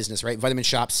the business, right? Vitamin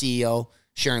Shop CEO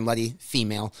Sharon Letty,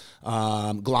 female.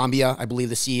 Glambia, I believe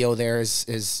the CEO there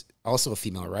is also a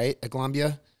female, right? At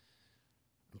Glambia,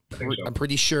 I'm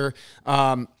pretty sure.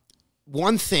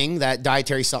 One thing that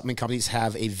dietary supplement companies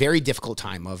have a very difficult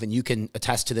time of, and you can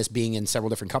attest to this being in several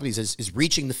different companies, is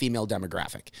reaching the female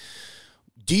demographic.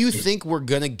 Do you think we're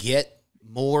going to get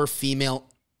more female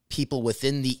people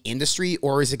within the industry,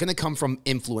 or is it going to come from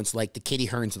influence like the Katie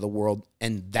Hearns of the world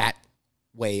and that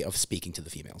way of speaking to the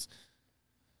females?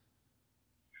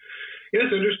 Yeah,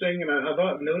 it's interesting, and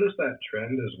I've noticed that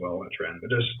trend as well, but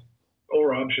just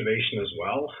over observation as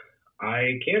well.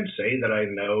 I can't say that I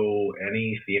know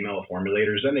any female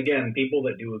formulators. And again, people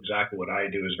that do exactly what I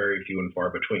do is very few and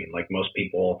far between. Like most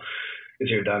people,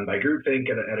 it's either done by groupthink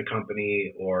at a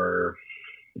company or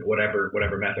whatever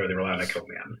method they rely on a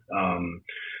co-man.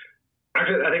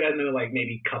 Actually, I think I know like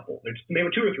maybe a couple. There's maybe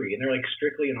 2 or 3, and they're like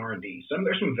strictly in R&D.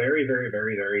 There's some very, very,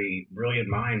 very, very brilliant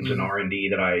minds in R&D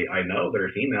that I know that are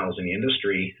females in the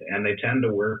industry, and they tend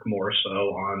to work more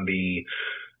so on the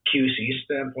QC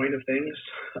standpoint of things,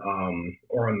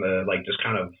 or on the like just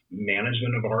kind of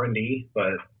management of R&D,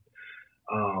 but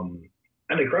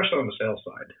and they crush it on the sales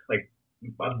side. Like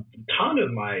a ton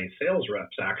of my sales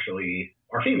reps actually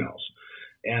are females.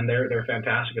 And they're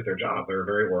fantastic at their job. They're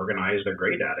very organized. They're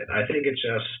great at it. I think it's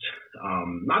just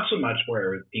not so much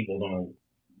where people don't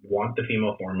want the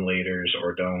female formulators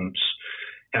or don't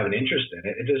have an interest in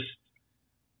it. It just,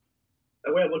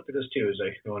 the way I looked at this too is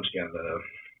like, once again,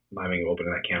 I'm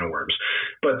opening that can of worms,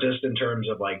 but just in terms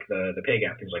of like the pay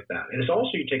gap, things like that. And it's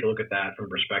also, you take a look at that from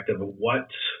perspective of what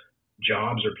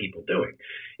jobs are people doing.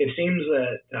 It seems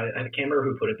that I can't remember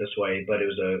who put it this way, but it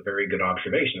was a very good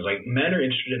observation. It's like men are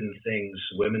interested in things,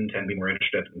 women tend to be more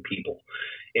interested in people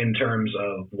in terms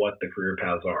of what the career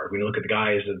paths are. When you look at the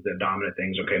guys, the dominant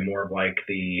things, okay, more of like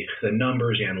the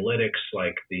numbers, the analytics,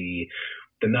 like the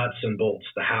nuts and bolts,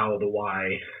 the how, the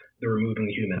why, the removing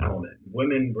the human element.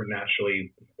 Women were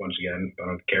naturally, once again, I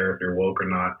don't care if you're woke or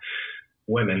not,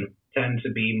 women tend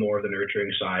to be more the nurturing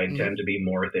side, tend to be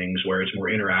more things where it's more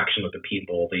interaction with the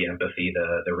people, the empathy,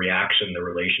 the reaction, the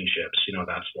relationships.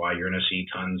 That's why you're going to see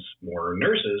tons more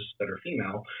nurses that are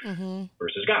female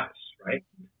versus guys, right?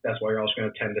 That's why you're also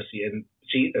going to tend to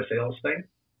see the sales thing,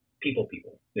 people.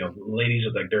 Ladies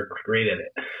are like, they're great at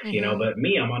it, but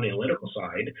me, I'm on the analytical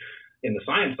side. In the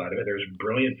science side of it, there's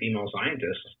brilliant female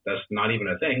scientists. That's not even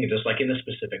a thing. It's just like in a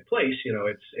specific place,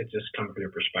 it's just come from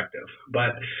your perspective.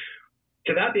 But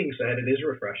to that being said, it is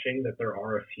refreshing that there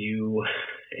are a few,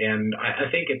 and I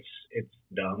think it's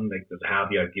dumb, like to have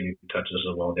you touch this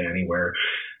as well, Danny, where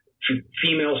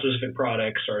female specific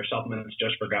products or supplements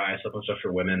just for guys, supplements just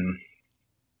for women.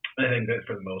 I think that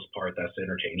for the most part, that's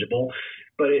interchangeable,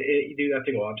 but you do have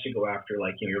to obviously go after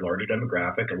like, your larger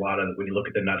demographic. A lot of, when you look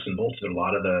at the nuts and bolts, a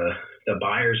lot of the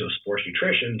buyers of sports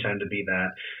nutrition tend to be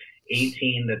that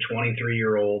 18 to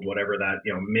 23-year-old, whatever that,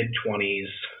 mid 20s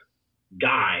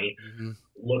guy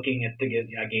looking at to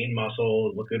gain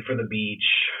muscle, look good for the beach,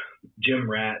 gym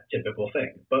rat, typical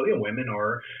thing. But women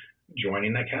are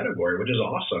joining that category, which is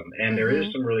awesome. And there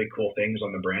is some really cool things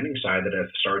on the branding side that have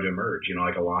started to emerge.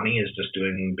 Like Alani is just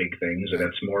doing big things, and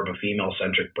it's more of a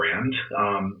female-centric brand.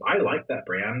 I like that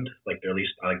brand. Like at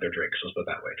least I like their drinks. Let's put it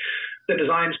that way. The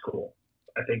design's cool.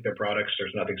 I think their products,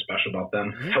 there's nothing special about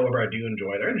them. However, I do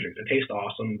enjoy their energy. They taste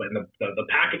awesome, but the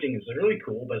packaging is really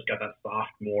cool, but it's got that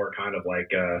soft, more kind of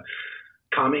like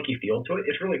comic-y feel to it.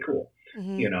 It's really cool,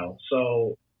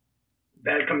 So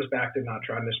that comes back to not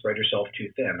trying to spread yourself too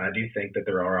thin. I do think that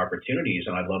there are opportunities,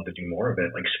 and I'd love to do more of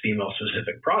it, like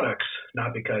female-specific products,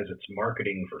 not because it's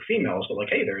marketing for females, but like,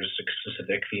 hey, there's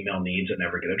specific female needs that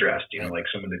never get addressed. You know, like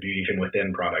some of the beauty from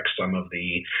within products, some of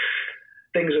the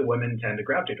things that women tend to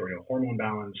gravitate toward, you know, hormone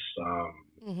balance,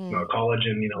 you know,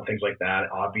 collagen, you know, things like that.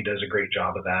 Obvi does a great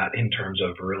job of that in terms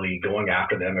of really going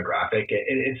after the demographic.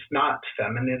 It's not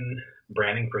feminine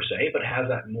branding per se, but it has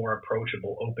that more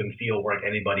approachable, open feel where like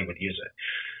anybody would use it.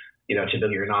 You know,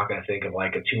 typically you're not going to think of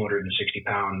like a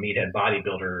 260-pound meathead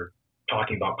bodybuilder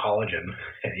talking about collagen,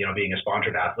 you know, being a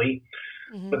sponsored athlete.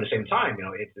 But at the same time, you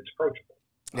know, it's approachable.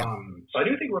 Yeah. So I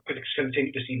do think we're going to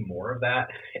continue to see more of that,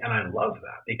 and I love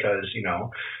that because, you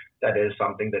know, that is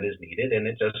something that is needed, and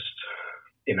it just,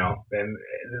 you know, and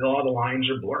a lot of the lines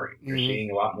are blurring. You're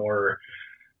seeing a lot more.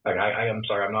 Like I'm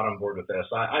sorry, I'm not on board with this.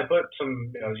 I put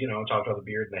some, you know, talk about the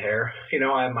beard and the hair. You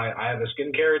know, I have a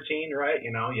skincare routine, right?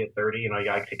 You know, you hit 30, you know, you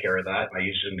got to take care of that. I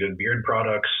use some good beard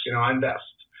products. You know, I invest.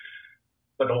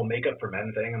 But the whole makeup for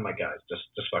men thing, I'm like, guys, just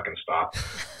fucking stop.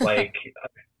 Like,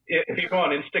 if you go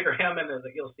on Instagram and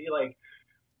you'll see like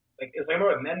it's like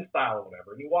more a men's style or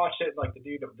whatever. And you watch it, like the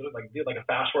dude did like a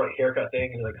fast forward haircut thing,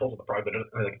 and he like holds up the product, and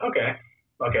I'm like, okay.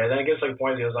 Then it gets like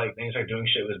point. He was like, then he started doing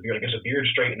shit with his beard. Like, it's a beard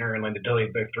straightener, and like the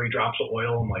like 3 drops of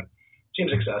oil. I'm like,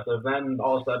 seems excessive. Then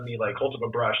all of a sudden he like holds up a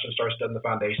brush and starts studying the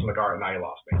foundation. Like, all right, now you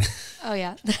lost me. Oh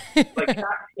yeah. Like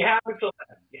you had me till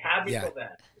then. You had me till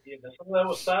then. Some of that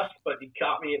was sus, but you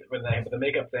caught me with the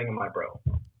makeup thing. I'm like, bro,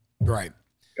 right?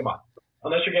 Come on.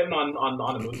 Unless you're getting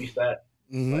on a movie set,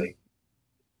 like.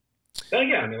 Then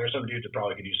again, I mean, there's some dudes that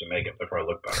probably could use some makeup that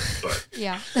probably look better. But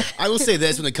yeah, I will say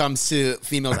this when it comes to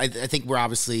females, I think we're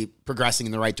obviously progressing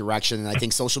in the right direction, and I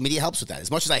think social media helps with that. As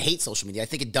much as I hate social media, I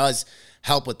think it does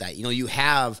help with that. You know, you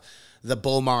have the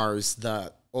Bomars,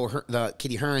 the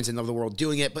Kitty Hearns and of the world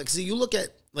doing it, but because you look at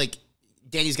like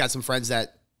Danny's got some friends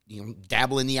that, you know,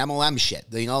 dabble in the MLM shit.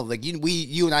 You know, like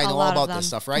you and I know all about this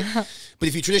stuff, right? But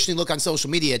if you traditionally look on social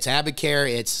media, it's Abacare,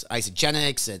 it's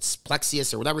Isogenics, it's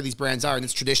Plexius, or whatever these brands are, and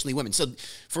it's traditionally women. So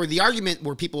for the argument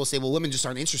where people will say, well, women just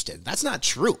aren't interested, that's not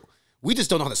true. We just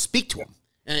don't know how to speak to them.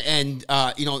 And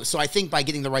you know, so I think by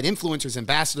getting the right influencers,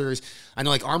 ambassadors, I know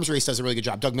like Arms Race does a really good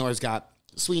job. Doug Miller's got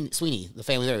Sweeney, the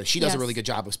family there. She does a really good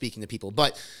job of speaking to people.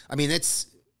 But I mean, it's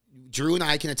Drew and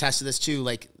I can attest to this too.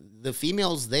 Like the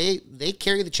females, they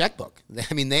carry the checkbook.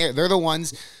 I mean, they're the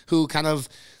ones who kind of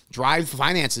drive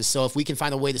finances. So if we can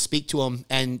find a way to speak to them,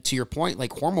 and to your point,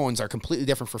 like hormones are completely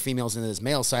different for females than it is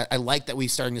males. So I like that we're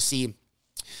starting to see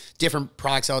different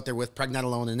products out there with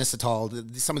pregnenolone and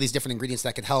inositol, some of these different ingredients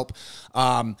that could help.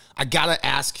 I gotta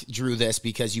ask Drew this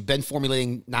because you've been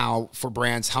formulating now for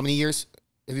brands. How many years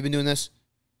have you been doing this?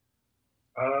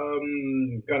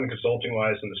 Kind of consulting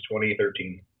wise since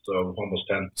 2013. So almost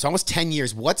 10. So almost 10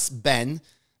 years. What's been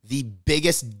the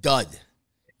biggest dud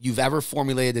you've ever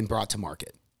formulated and brought to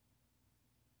market?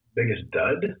 Biggest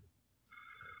dud?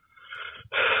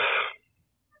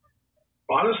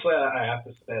 Honestly, I have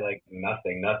to say, like,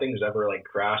 nothing. Nothing's ever, like,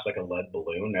 crashed like a lead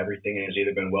balloon. Everything has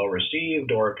either been well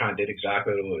received or it kind of did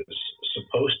exactly what it was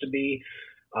supposed to be.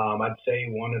 I'd say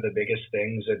one of the biggest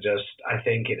things that just, I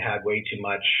think it had way too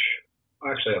much.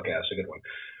 Actually, okay, that's a good one.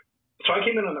 So I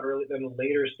came in on the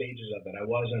later stages of it. I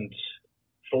wasn't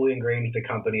fully ingrained with the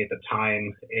company at the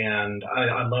time, and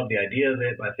I love the idea of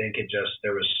it. I think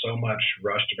there was so much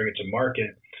rush to bring it to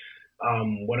market.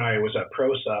 When I was at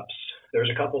ProSups, there was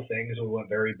a couple things we went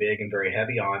very big and very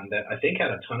heavy on that I think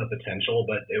had a ton of potential,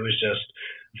 but it was just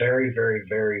very, very,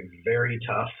 very, very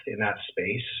tough in that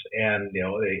space. And, you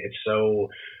know,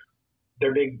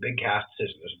 they're big cash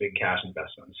decisions, big cash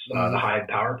investments. The Hide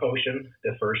Power Potion,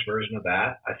 the first version of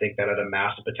that, I think that had a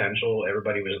massive potential.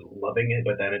 Everybody was loving it,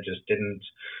 but then it just didn't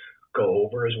go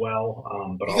over as well.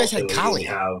 But you guys also, had Kali.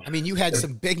 I mean, you had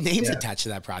some big names attached to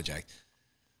that project.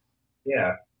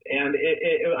 Yeah. And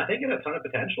I think it had a ton of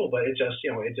potential, but it's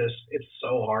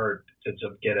so hard to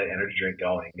get an energy drink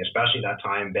going, especially that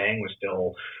time. Bang was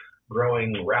still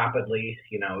growing rapidly.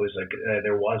 You know, it was like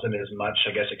there wasn't as much,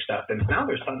 I guess, acceptance. Now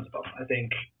there's tons of them. I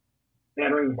think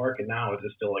entering the market now is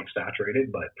still like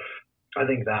saturated, but I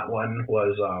think that one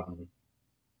was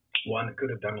one that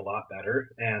could have done a lot better.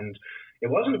 And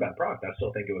it wasn't a bad product. I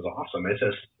still think it was awesome. It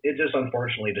just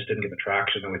unfortunately just didn't get the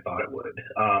traction that we thought it would.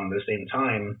 At the same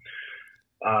time,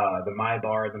 the My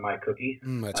Bar and the My Cookie,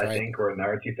 I think, were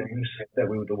another two things that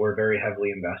we were very heavily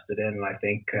invested in, and I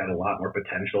think had a lot more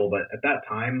potential. But at that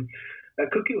time, that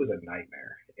cookie was a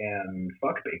nightmare. And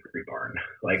fuck Bakery Barn.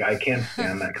 Like, I can't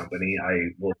stand that company.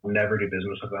 I will never do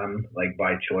business with them, like,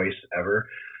 by choice ever.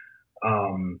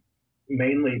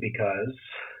 mainly because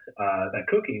that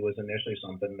cookie was initially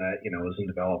something that, was in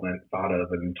development, thought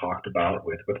of and talked about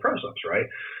with ProSubs, right?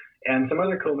 And some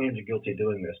other co-mans are guilty of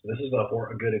doing this. This is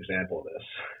a good example of this.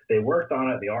 They worked on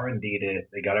it, they R&D'd it,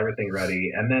 they got everything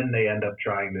ready, and then they end up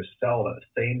trying to sell that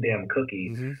same damn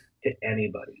cookie to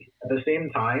anybody. At the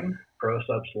same time,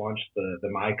 ProSubs launched the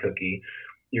My Cookie.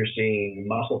 You're seeing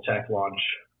Muscle Tech launch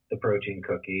the protein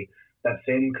cookie. That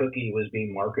same cookie was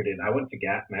being marketed. I went to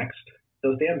GAT next.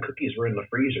 Those damn cookies were in the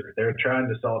freezer. They were trying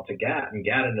to sell it to GAT, and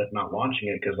GAT ended up not launching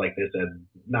it because, like they said,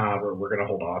 nah, we're going to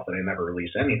hold off, and they never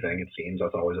release anything. It seems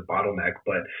that's always a bottleneck.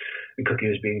 But the cookie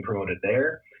was being promoted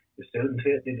there. The Student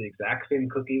Fit did the exact same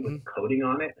cookie with coating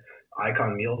on it.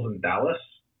 Icon Meals in Dallas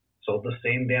sold the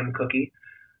same damn cookie.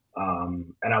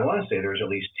 And I want to say there's at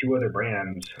least 2 other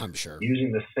brands, I'm sure,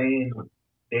 using the same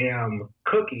damn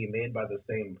cookie made by the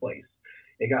same place.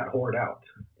 It got hoarded out.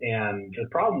 And the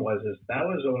problem was that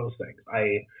was one of those things.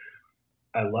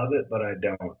 I love it, but I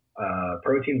don't.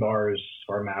 Protein bars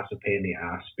are a massive pain in the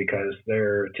ass because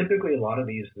they're typically, a lot of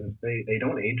these, they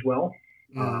don't age well.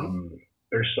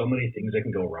 There's so many things that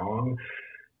can go wrong.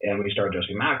 And when you start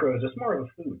adjusting macros, it's more of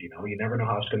a food, you never know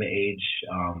how it's going to age.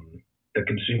 The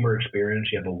consumer experience,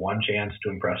 you have a one chance to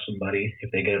impress somebody.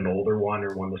 If they get an older one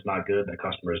or one that's not good, that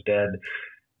customer is dead.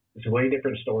 It's a way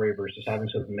different story versus having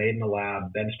something made in the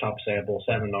lab, benchtop sample,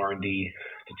 sent in R&D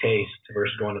to taste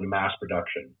versus going into mass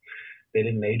production. They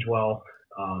didn't age well.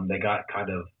 They got kind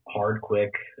of hard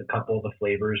quick. A couple of the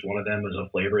flavors, one of them was a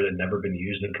flavor that had never been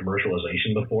used in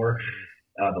commercialization before,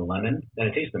 the lemon. And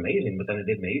it tasted amazing, but then it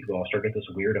didn't age well. I started to get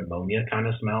this weird ammonia kind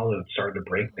of smell. It started to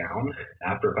break down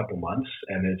after a couple months,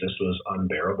 and it just was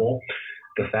unbearable.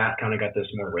 The fat kind of got this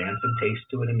more rancid taste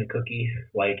to it in the cookie.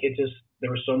 There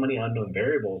were so many unknown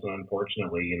variables, and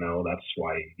unfortunately, that's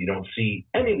why you don't see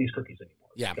any of these cookies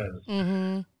anymore. Yeah. Because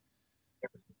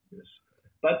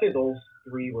but I'd say those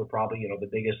 3 were probably, the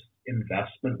biggest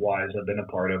investment-wise I've been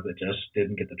a part of that just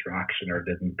didn't get the traction or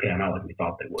didn't pan out like we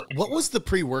thought they would. What was the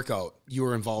pre-workout you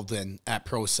were involved in at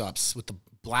ProSubs with the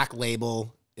black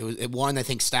label? It won, I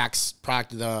think, Stack's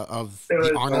product of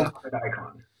the Arnold.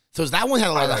 Icon. So that one had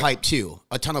a lot of hype too,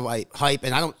 a ton of hype,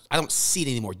 and I don't see it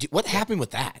anymore. What happened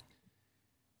with that?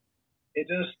 It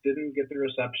just didn't get the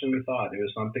reception we thought. It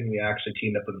was something we actually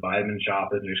teamed up with Vitamin Shop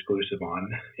as an exclusive on.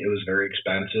 It was very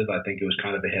expensive. I think it was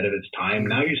kind of ahead of its time.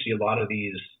 Now you see a lot of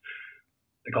these,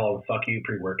 they call them fuck you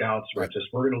pre-workouts, where it's just,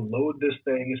 we're going to load this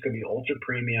thing. It's going to be ultra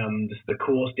premium. This is the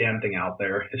coolest damn thing out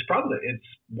there. It's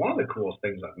one of the coolest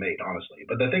things I've made, honestly.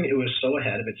 But the thing, it was so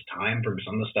ahead of its time from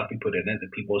some of the stuff we put in it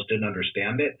that people just didn't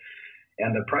understand it.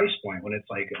 And the price point, when it's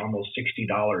like almost $60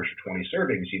 for 20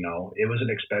 servings, it was an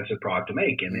expensive product to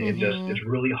make. And it's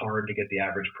really hard to get the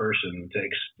average person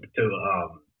to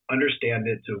understand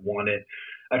it, to want it.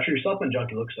 A true supplement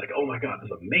junkie looks like, oh my God,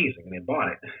 this is amazing. And they bought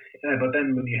it. But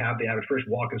then when you have the average person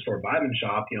walk in store Vitamin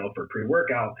Shop, for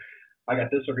pre-workout, I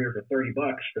got this over here for $30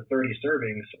 for 30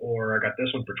 servings, or I got this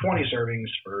one for 20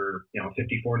 servings for,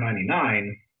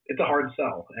 $54.99. It's a hard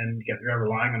sell, and you're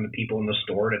relying on the people in the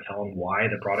store to tell them why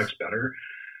the product's better.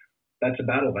 That's a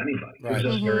battle of anybody. Right. It's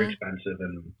just very expensive,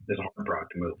 and there's a hard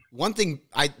product to move. One thing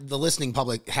the listening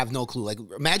public have no clue. Like,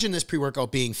 imagine this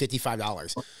pre-workout being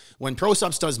 $55. When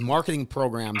ProSubs does marketing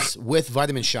programs with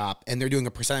Vitamin Shop, and they're doing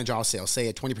a percentage off sale, say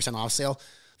a 20% off sale,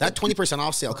 that 20%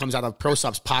 off sale comes out of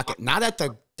ProSubs' pocket, not at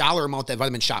the dollar amount that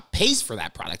Vitamin Shop pays for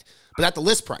that product, but at the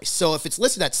list price. So if it's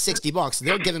listed at $60,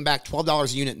 they're giving back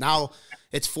 $12 a unit. Now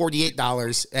it's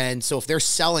 $48. And so if they're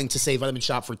selling to, say, Vitamin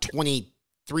Shop for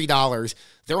 $23,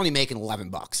 they're only making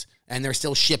 $11, and they're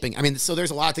still shipping. I mean, so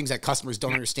there's a lot of things that customers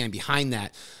don't understand behind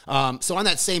that. So on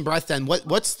that same breath, then,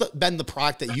 what's been the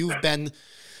product that you've been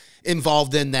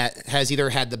involved in that has either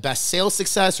had the best sales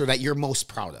success or that you're most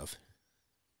proud of?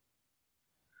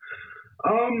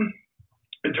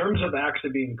 In terms of actually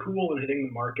being cool and hitting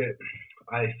the market,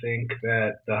 I think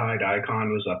that the Hyde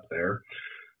Icon was up there.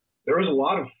 There was a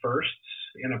lot of firsts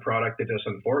in a product that just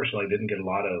unfortunately didn't get a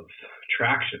lot of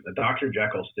traction. The Dr.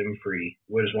 Jekyll Stim Free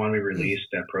was one we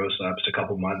released at ProSubs a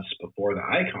couple months before the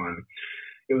Icon.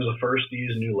 It was the first to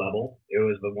use New Level. It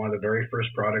was one of the very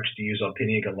first products to use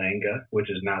Alpinia galanga,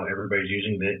 which is now everybody's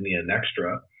using the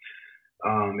Nextra.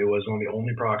 It was one of the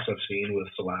only products I've seen with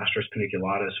Celastris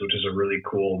paniculatus, which is a really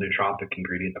cool nootropic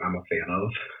ingredient that I'm a fan of.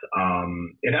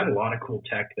 It had a lot of cool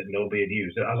tech that nobody had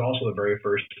used. I was also the very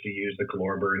first to use the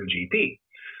Calorburn GP.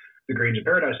 The Greens of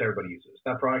Paradise everybody uses.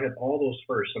 That product had all those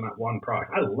firsts in that one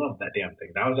product. I love that damn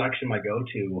thing. That was actually my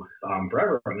go-to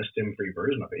forever on the stim-free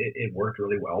version of it. It worked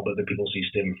really well, but then people see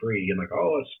stim-free and like,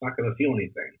 oh, it's not going to feel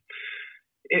anything.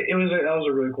 That was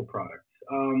a really cool product.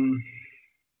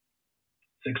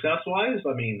 Success-wise,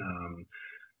 I mean,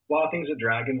 a lot of things at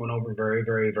Dragon went over very,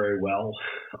 very, very well.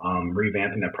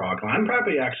 Revamping that product line. I'm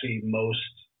probably actually most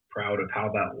proud of how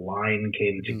that line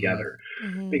came together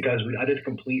because I did a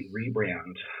complete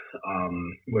rebrand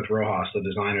with Rojas, the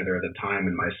designer there at the time,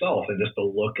 and myself, and just the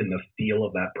look and the feel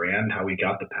of that brand, how we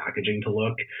got the packaging to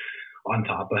look on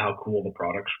top of how cool the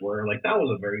products were. Like, that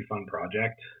was a very fun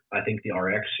project. I think the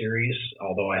RX series,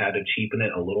 although I had to cheapen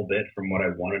it a little bit from what I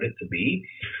wanted it to be,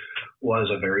 was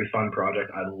a very fun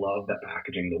project. I love that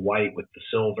packaging, the white with the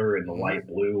silver and the light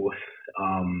blue.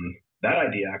 That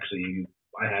idea actually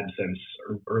I had since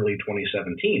early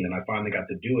 2017, and I finally got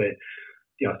to do it,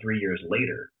 3 years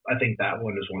later. I think that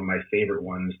one is one of my favorite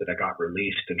ones that I got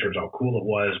released in terms of how cool it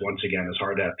was. Once again, it's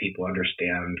hard to have people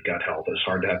understand gut health. It's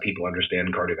hard to have people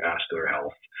understand cardiovascular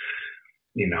health.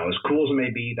 As cool as it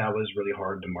may be, that was really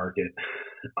hard to market.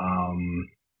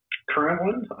 Current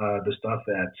one, the stuff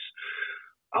that's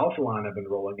Alpha line I've been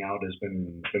rolling out has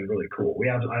been really cool.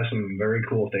 I have some very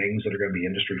cool things that are going to be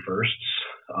industry firsts,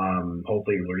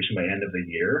 hopefully releasing by end of the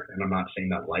year. And I'm not saying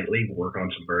that lightly. We're working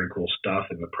on some very cool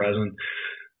stuff in the present.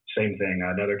 Same thing,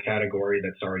 another category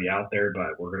that's already out there,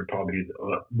 but we're going to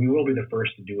we will be the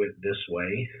first to do it this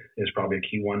way. It's probably a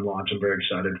Q1 launch. I'm very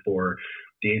excited for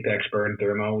the Apex Burn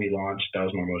Thermo we launched. That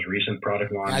was my most recent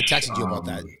product launch. I texted you about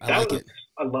that. I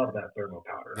love that thermo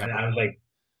powder. Yep. I was like,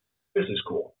 this is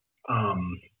cool.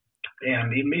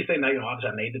 And even me saying that,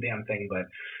 obviously I made the damn thing, but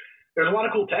there's a lot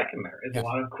of cool tech in there. It's a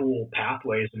lot of cool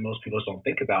pathways that most people just don't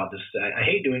think about. I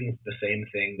hate doing the same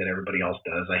thing that everybody else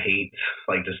does. I hate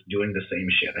just doing the same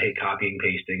shit. I hate copying,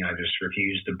 pasting. I just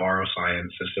refuse to borrow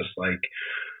science. It's just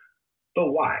but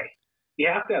why?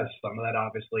 You have to have some of that,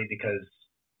 obviously, because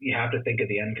you have to think of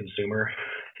the end consumer.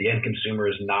 The end consumer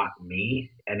is not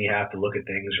me, and you have to look at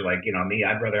things me,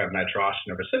 I'd rather have nitrosamine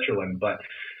over citrulline, but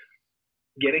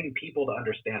getting people to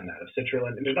understand that of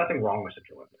citrulline, and there's nothing wrong with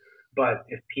citrulline, but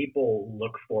if people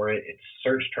look for it, it's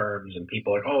search terms, and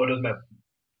people are like, oh, it doesn't have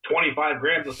 25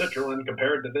 grams of citrulline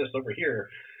compared to this over here,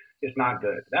 it's not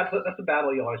good. That's a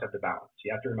battle you always have to balance.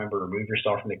 You have to remember, remove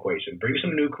yourself from the equation, bring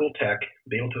some new cool tech,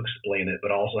 be able to explain it,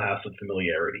 but also have some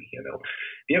familiarity. If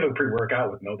you have a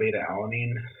pre-workout with no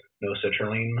beta-alanine, no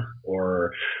citrulline,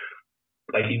 or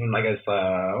I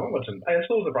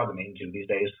suppose they're probably the main two these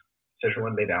days.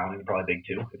 Citrulline, beta-alanine, probably big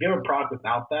two. If you have a product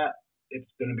without that, it's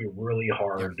going to be really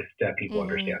hard to have people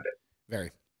understand it.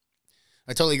 Very.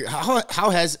 I totally agree.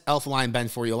 How has Alpha Line been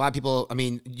for you? A lot of people,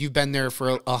 you've been there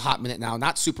for a hot minute now,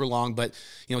 not super long, but,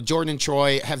 Jordan and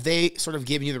Troy, have they sort of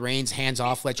given you the reins, hands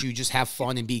off, let you just have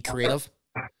fun and be creative?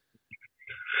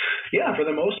 Yeah, for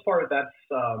the most part, that's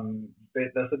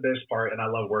the best part, and I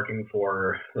love working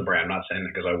for the brand. I'm not saying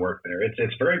that because I work there.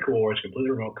 It's very cool. It's a completely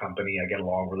remote company. I get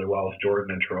along really well with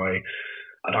Jordan and Troy.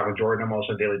 I talk with Jordan almost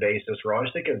on a daily basis. We're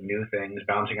always thinking of new things,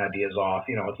 bouncing ideas off.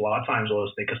 It's a lot of times we'll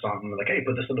just think of something like, hey,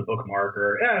 put this in the bookmark,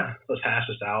 or let's hash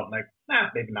this out. And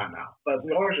maybe not now. But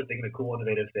we always are thinking of cool,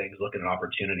 innovative things, looking at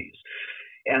opportunities.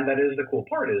 And that is the cool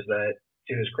part, is that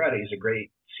to his credit, he's a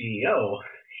great CEO.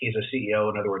 He's a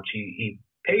CEO. In other words, he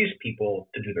pays people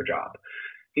to do their job.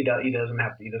 He doesn't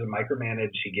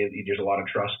micromanage. There's a lot of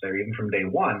trust there, even from day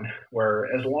one,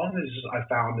 where as long as I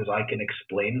found as I can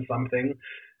explain something,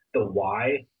 the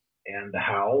why and the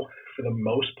how, for the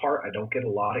most part, I don't get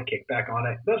a lot of kickback on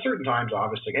it. But certain times,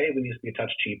 obviously, hey, we need to be a touch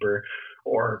cheaper,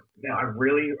 or we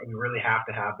really have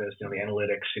to have this. The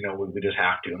analytics, we just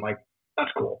have to. I'm like,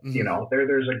 that's cool. Mm-hmm.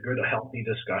 There's a good, healthy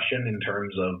discussion in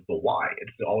terms of the why.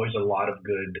 It's always a lot of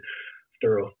good,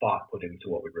 thorough thought put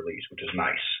into what we release, which is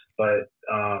nice. But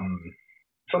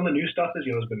some of the new stuff has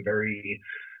been very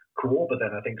cool, but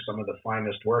then I think some of the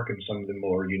finest work and some of the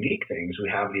more unique things we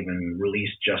haven't even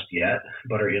released just yet,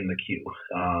 but are in the queue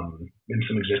in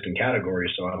some existing categories.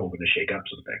 So I'm hoping to shake up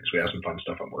some things. We have some fun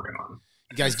stuff I'm working on.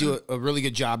 You guys do a really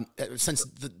good job. Since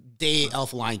the day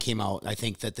Alpha Line came out, I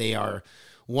think that they are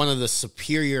one of the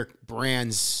superior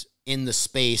brands in the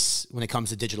space when it comes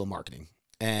to digital marketing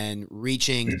and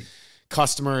reaching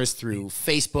customers through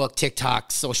Facebook,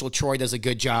 TikTok, social. Troy does a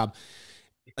good job.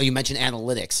 You mentioned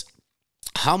analytics.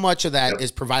 How much of that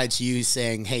is provided to you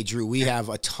saying, hey, Drew, we have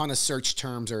a ton of search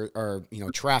terms or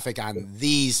traffic on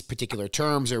these particular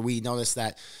terms, or we notice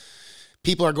that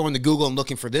people are going to Google and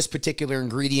looking for this particular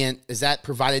ingredient. Is that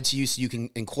provided to you so you can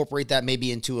incorporate that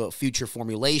maybe into a future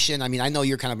formulation? I know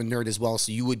you're kind of a nerd as well,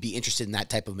 so you would be interested in that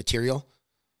type of material.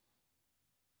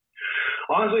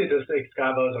 Honestly, it's kind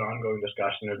of an ongoing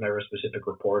discussion. There's never a specific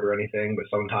report or anything, but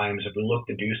sometimes if we look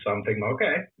to do something,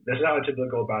 okay, this is how I typically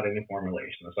go about any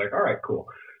formulation. It's like, all right, cool.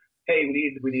 Hey,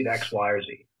 we need X, Y, or Z.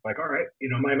 Like, all right,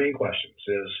 my main questions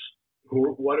is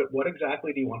what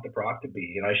exactly do you want the product to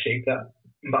be? And I shape that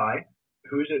by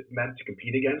who's it meant to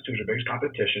compete against? Who's your biggest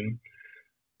competition?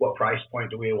 What price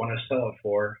point do we want to sell it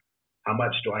for? How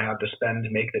much do I have to spend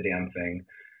to make the damn thing?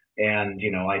 And,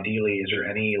 you know, ideally, is there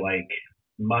any like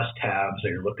must-haves that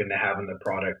you're looking to have in the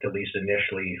product, at least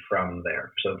initially from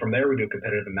there? So from there, we do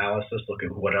competitive analysis, look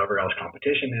at whatever else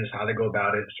competition is, how they go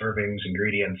about it, servings,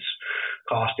 ingredients,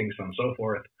 costings, so on and so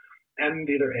forth. And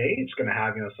either A, it's going to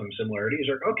have, you know, some similarities,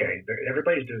 or okay,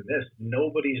 everybody's doing this,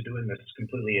 nobody's doing this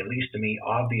completely, at least to me,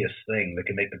 obvious thing that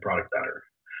can make the product better.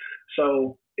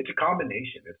 So it's a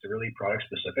combination. It's really product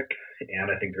specific,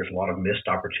 and I think there's a lot of missed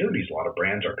opportunities. A lot of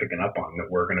brands are picking up on that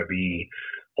we're going to be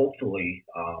hopefully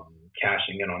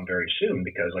cashing in on very soon,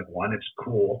 because like, one, it's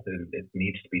cool, it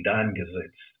needs to be done because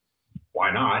it's, why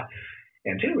not?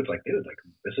 And two, it's like, dude, like,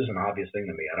 this is an obvious thing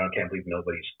to me. Can't believe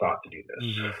nobody's thought to do this.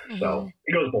 Mm-hmm. So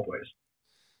it goes both ways.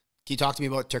 Can you talk to me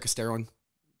about testosterone?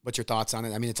 What's your thoughts on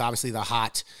it? I mean, it's obviously the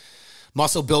hot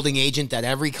muscle building agent that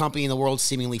every company in the world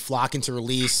seemingly flocking to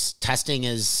release. Testing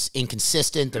is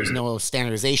inconsistent. There's no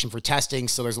standardization for testing.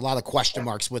 So there's a lot of question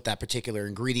marks with that particular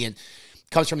ingredient.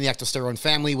 It comes from the ectosterone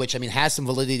family, which, I mean, has some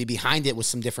validity behind it with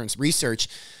some different research.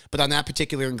 But on that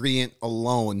particular ingredient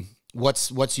alone,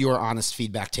 what's your honest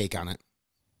feedback take on it?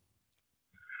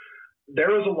 There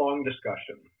was a long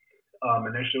discussion.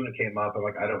 Initially when it came up, I'm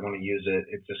like, I don't want to use it.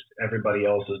 It's just everybody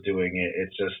else is doing it.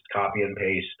 It's just copy and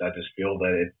paste. I just feel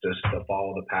that it's just a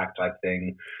follow the pack type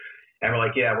thing. And we're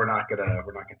like, yeah, we're not gonna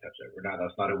touch it.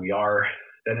 That's not who we are.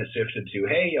 Then it shifted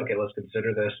to, hey, okay, let's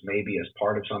consider this maybe as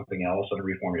part of something else in a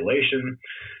reformulation.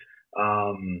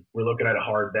 We're looking at it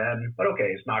hard then, but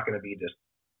okay, it's not going to be just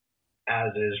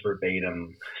as is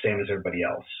verbatim, same as everybody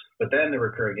else. But then the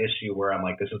recurring issue where I'm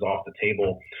like, this is off the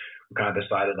table. We kind of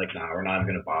decided like, nah, we're not even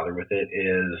going to bother with it.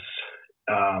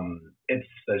 It's,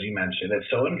 as you mentioned, it's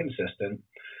so inconsistent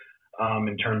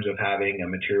in terms of having a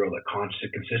material that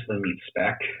consistently meets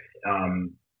spec.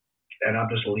 And I'll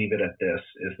just leave it at this,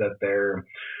 is that there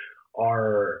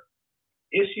are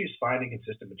issues finding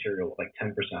consistent material with like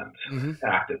 10%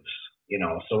 actives. You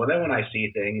know, so then when I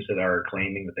see things that are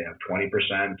claiming that they have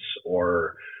 20%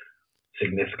 or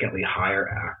significantly higher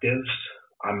actives,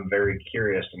 I'm very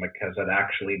curious. I'm like, has that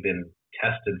actually been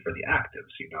tested for the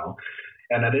actives, you know?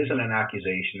 And that isn't an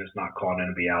accusation. It's not calling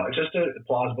anybody out. It's just a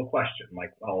plausible question.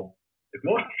 Like, well, if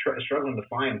most are struggling to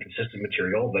find consistent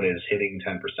material that is hitting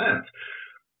 10%,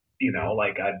 you know,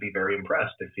 like, I'd be very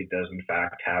impressed if it does in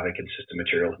fact have a consistent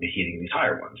material to be heating these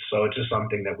higher ones. So it's just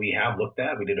something that we have looked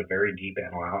at. We did a very deep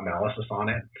analysis on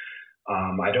it.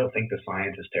 I don't think the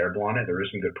science is terrible on it. There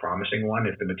is some good promising one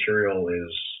if the material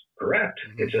is correct.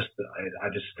 It's just,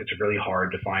 it's really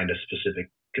hard to find a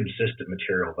specific consistent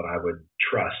material that I would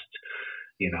trust.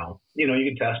 You know, you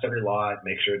can test every lot,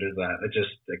 make sure it is that. It's just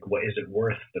like, what is it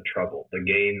worth the trouble, the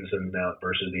gains and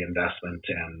versus the investment?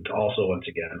 And also, once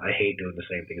again, I hate doing the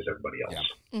same thing as everybody else.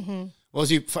 Yeah. Mm-hmm. Well,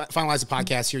 as you finalize the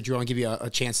podcast here, Drew, I want to give you a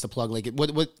chance to plug. Like,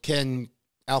 what can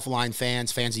Alpha Line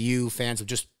fans of you, fans of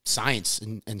just science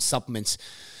and supplements,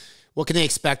 what can they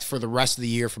expect for the rest of the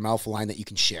year from Alpha Line that you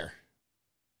can share?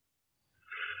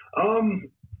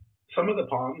 Some of the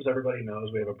palms, everybody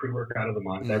knows we have a pre-workout of the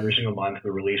month. Every single month we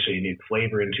release a unique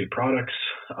flavor into products.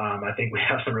 I think we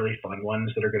have some really fun ones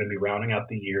that are going to be rounding out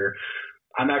the year.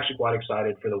 I'm actually quite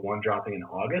excited for the one dropping in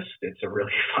August. It's a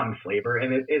really fun flavor.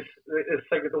 And it's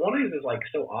like, the one of these is like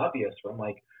so obvious. I'm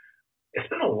like, it's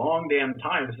been a long damn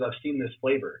time since I've seen this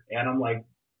flavor. And I'm like,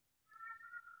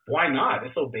 why not?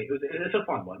 It's so big. It's a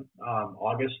fun one.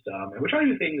 August. And we're trying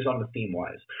to do things on the theme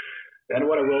wise. And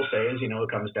what I will say is, you know,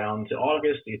 it comes down to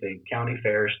August. You think county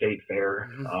fair, state fair,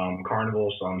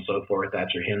 carnivals, so on and so forth.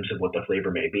 That's your hints of what the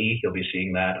flavor may be. You'll be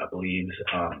seeing that, I believe,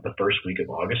 the first week of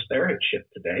August there. It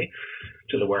shipped today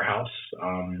to the warehouse.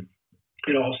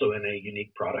 It also in a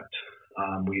unique product.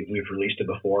 We've released it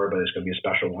before, but it's going to be a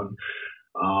special one.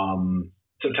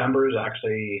 September is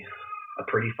actually a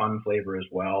pretty fun flavor as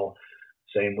well.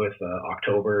 Same with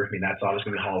October. I mean, that's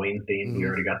obviously going to be Halloween themed. We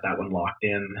already got that one locked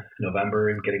in. November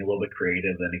and getting a little bit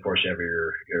creative. Then, of course, you have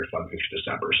your fun things for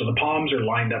December. So the palms are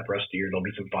lined up for us year. There'll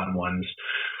be some fun ones.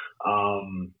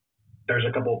 There's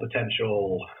a couple of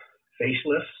potential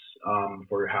facelifts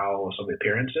for how some of the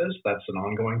appearances. That's an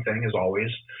ongoing thing, as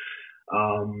always.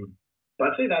 But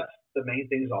I'd say that's the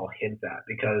main things I'll hint at,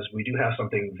 because we do have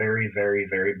something very, very,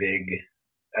 very big,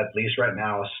 at least right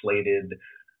now, slated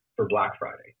for Black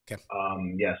Friday. Okay.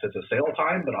 Yes, it's a sale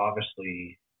time, but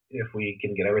obviously if we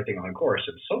can get everything on course,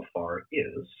 and so far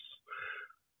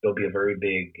there'll be a very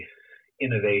big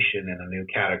innovation in a new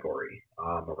category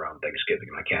around Thanksgiving,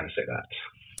 and I can say that.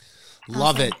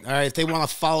 Love it. All right, if they want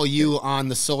to follow you on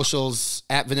the socials,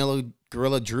 at Vanilla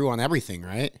Gorilla Drew on everything,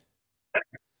 right?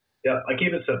 Yeah, I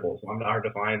keep it simple, so I'm not hard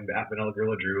to find. At Vanilla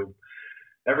Gorilla Drew.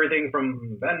 Everything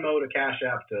from Venmo to Cash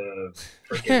App to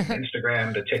freaking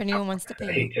Instagram to TikTok. If anyone wants to pay.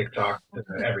 I hate TikTok to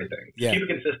everything. Yeah. Keep it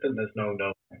consistent. There's no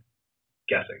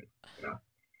guessing. You know.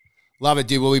 Love it,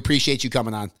 dude. Well, we appreciate you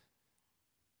coming on.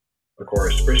 Of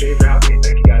course. Appreciate you for having me.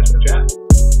 Thank you guys for the chat.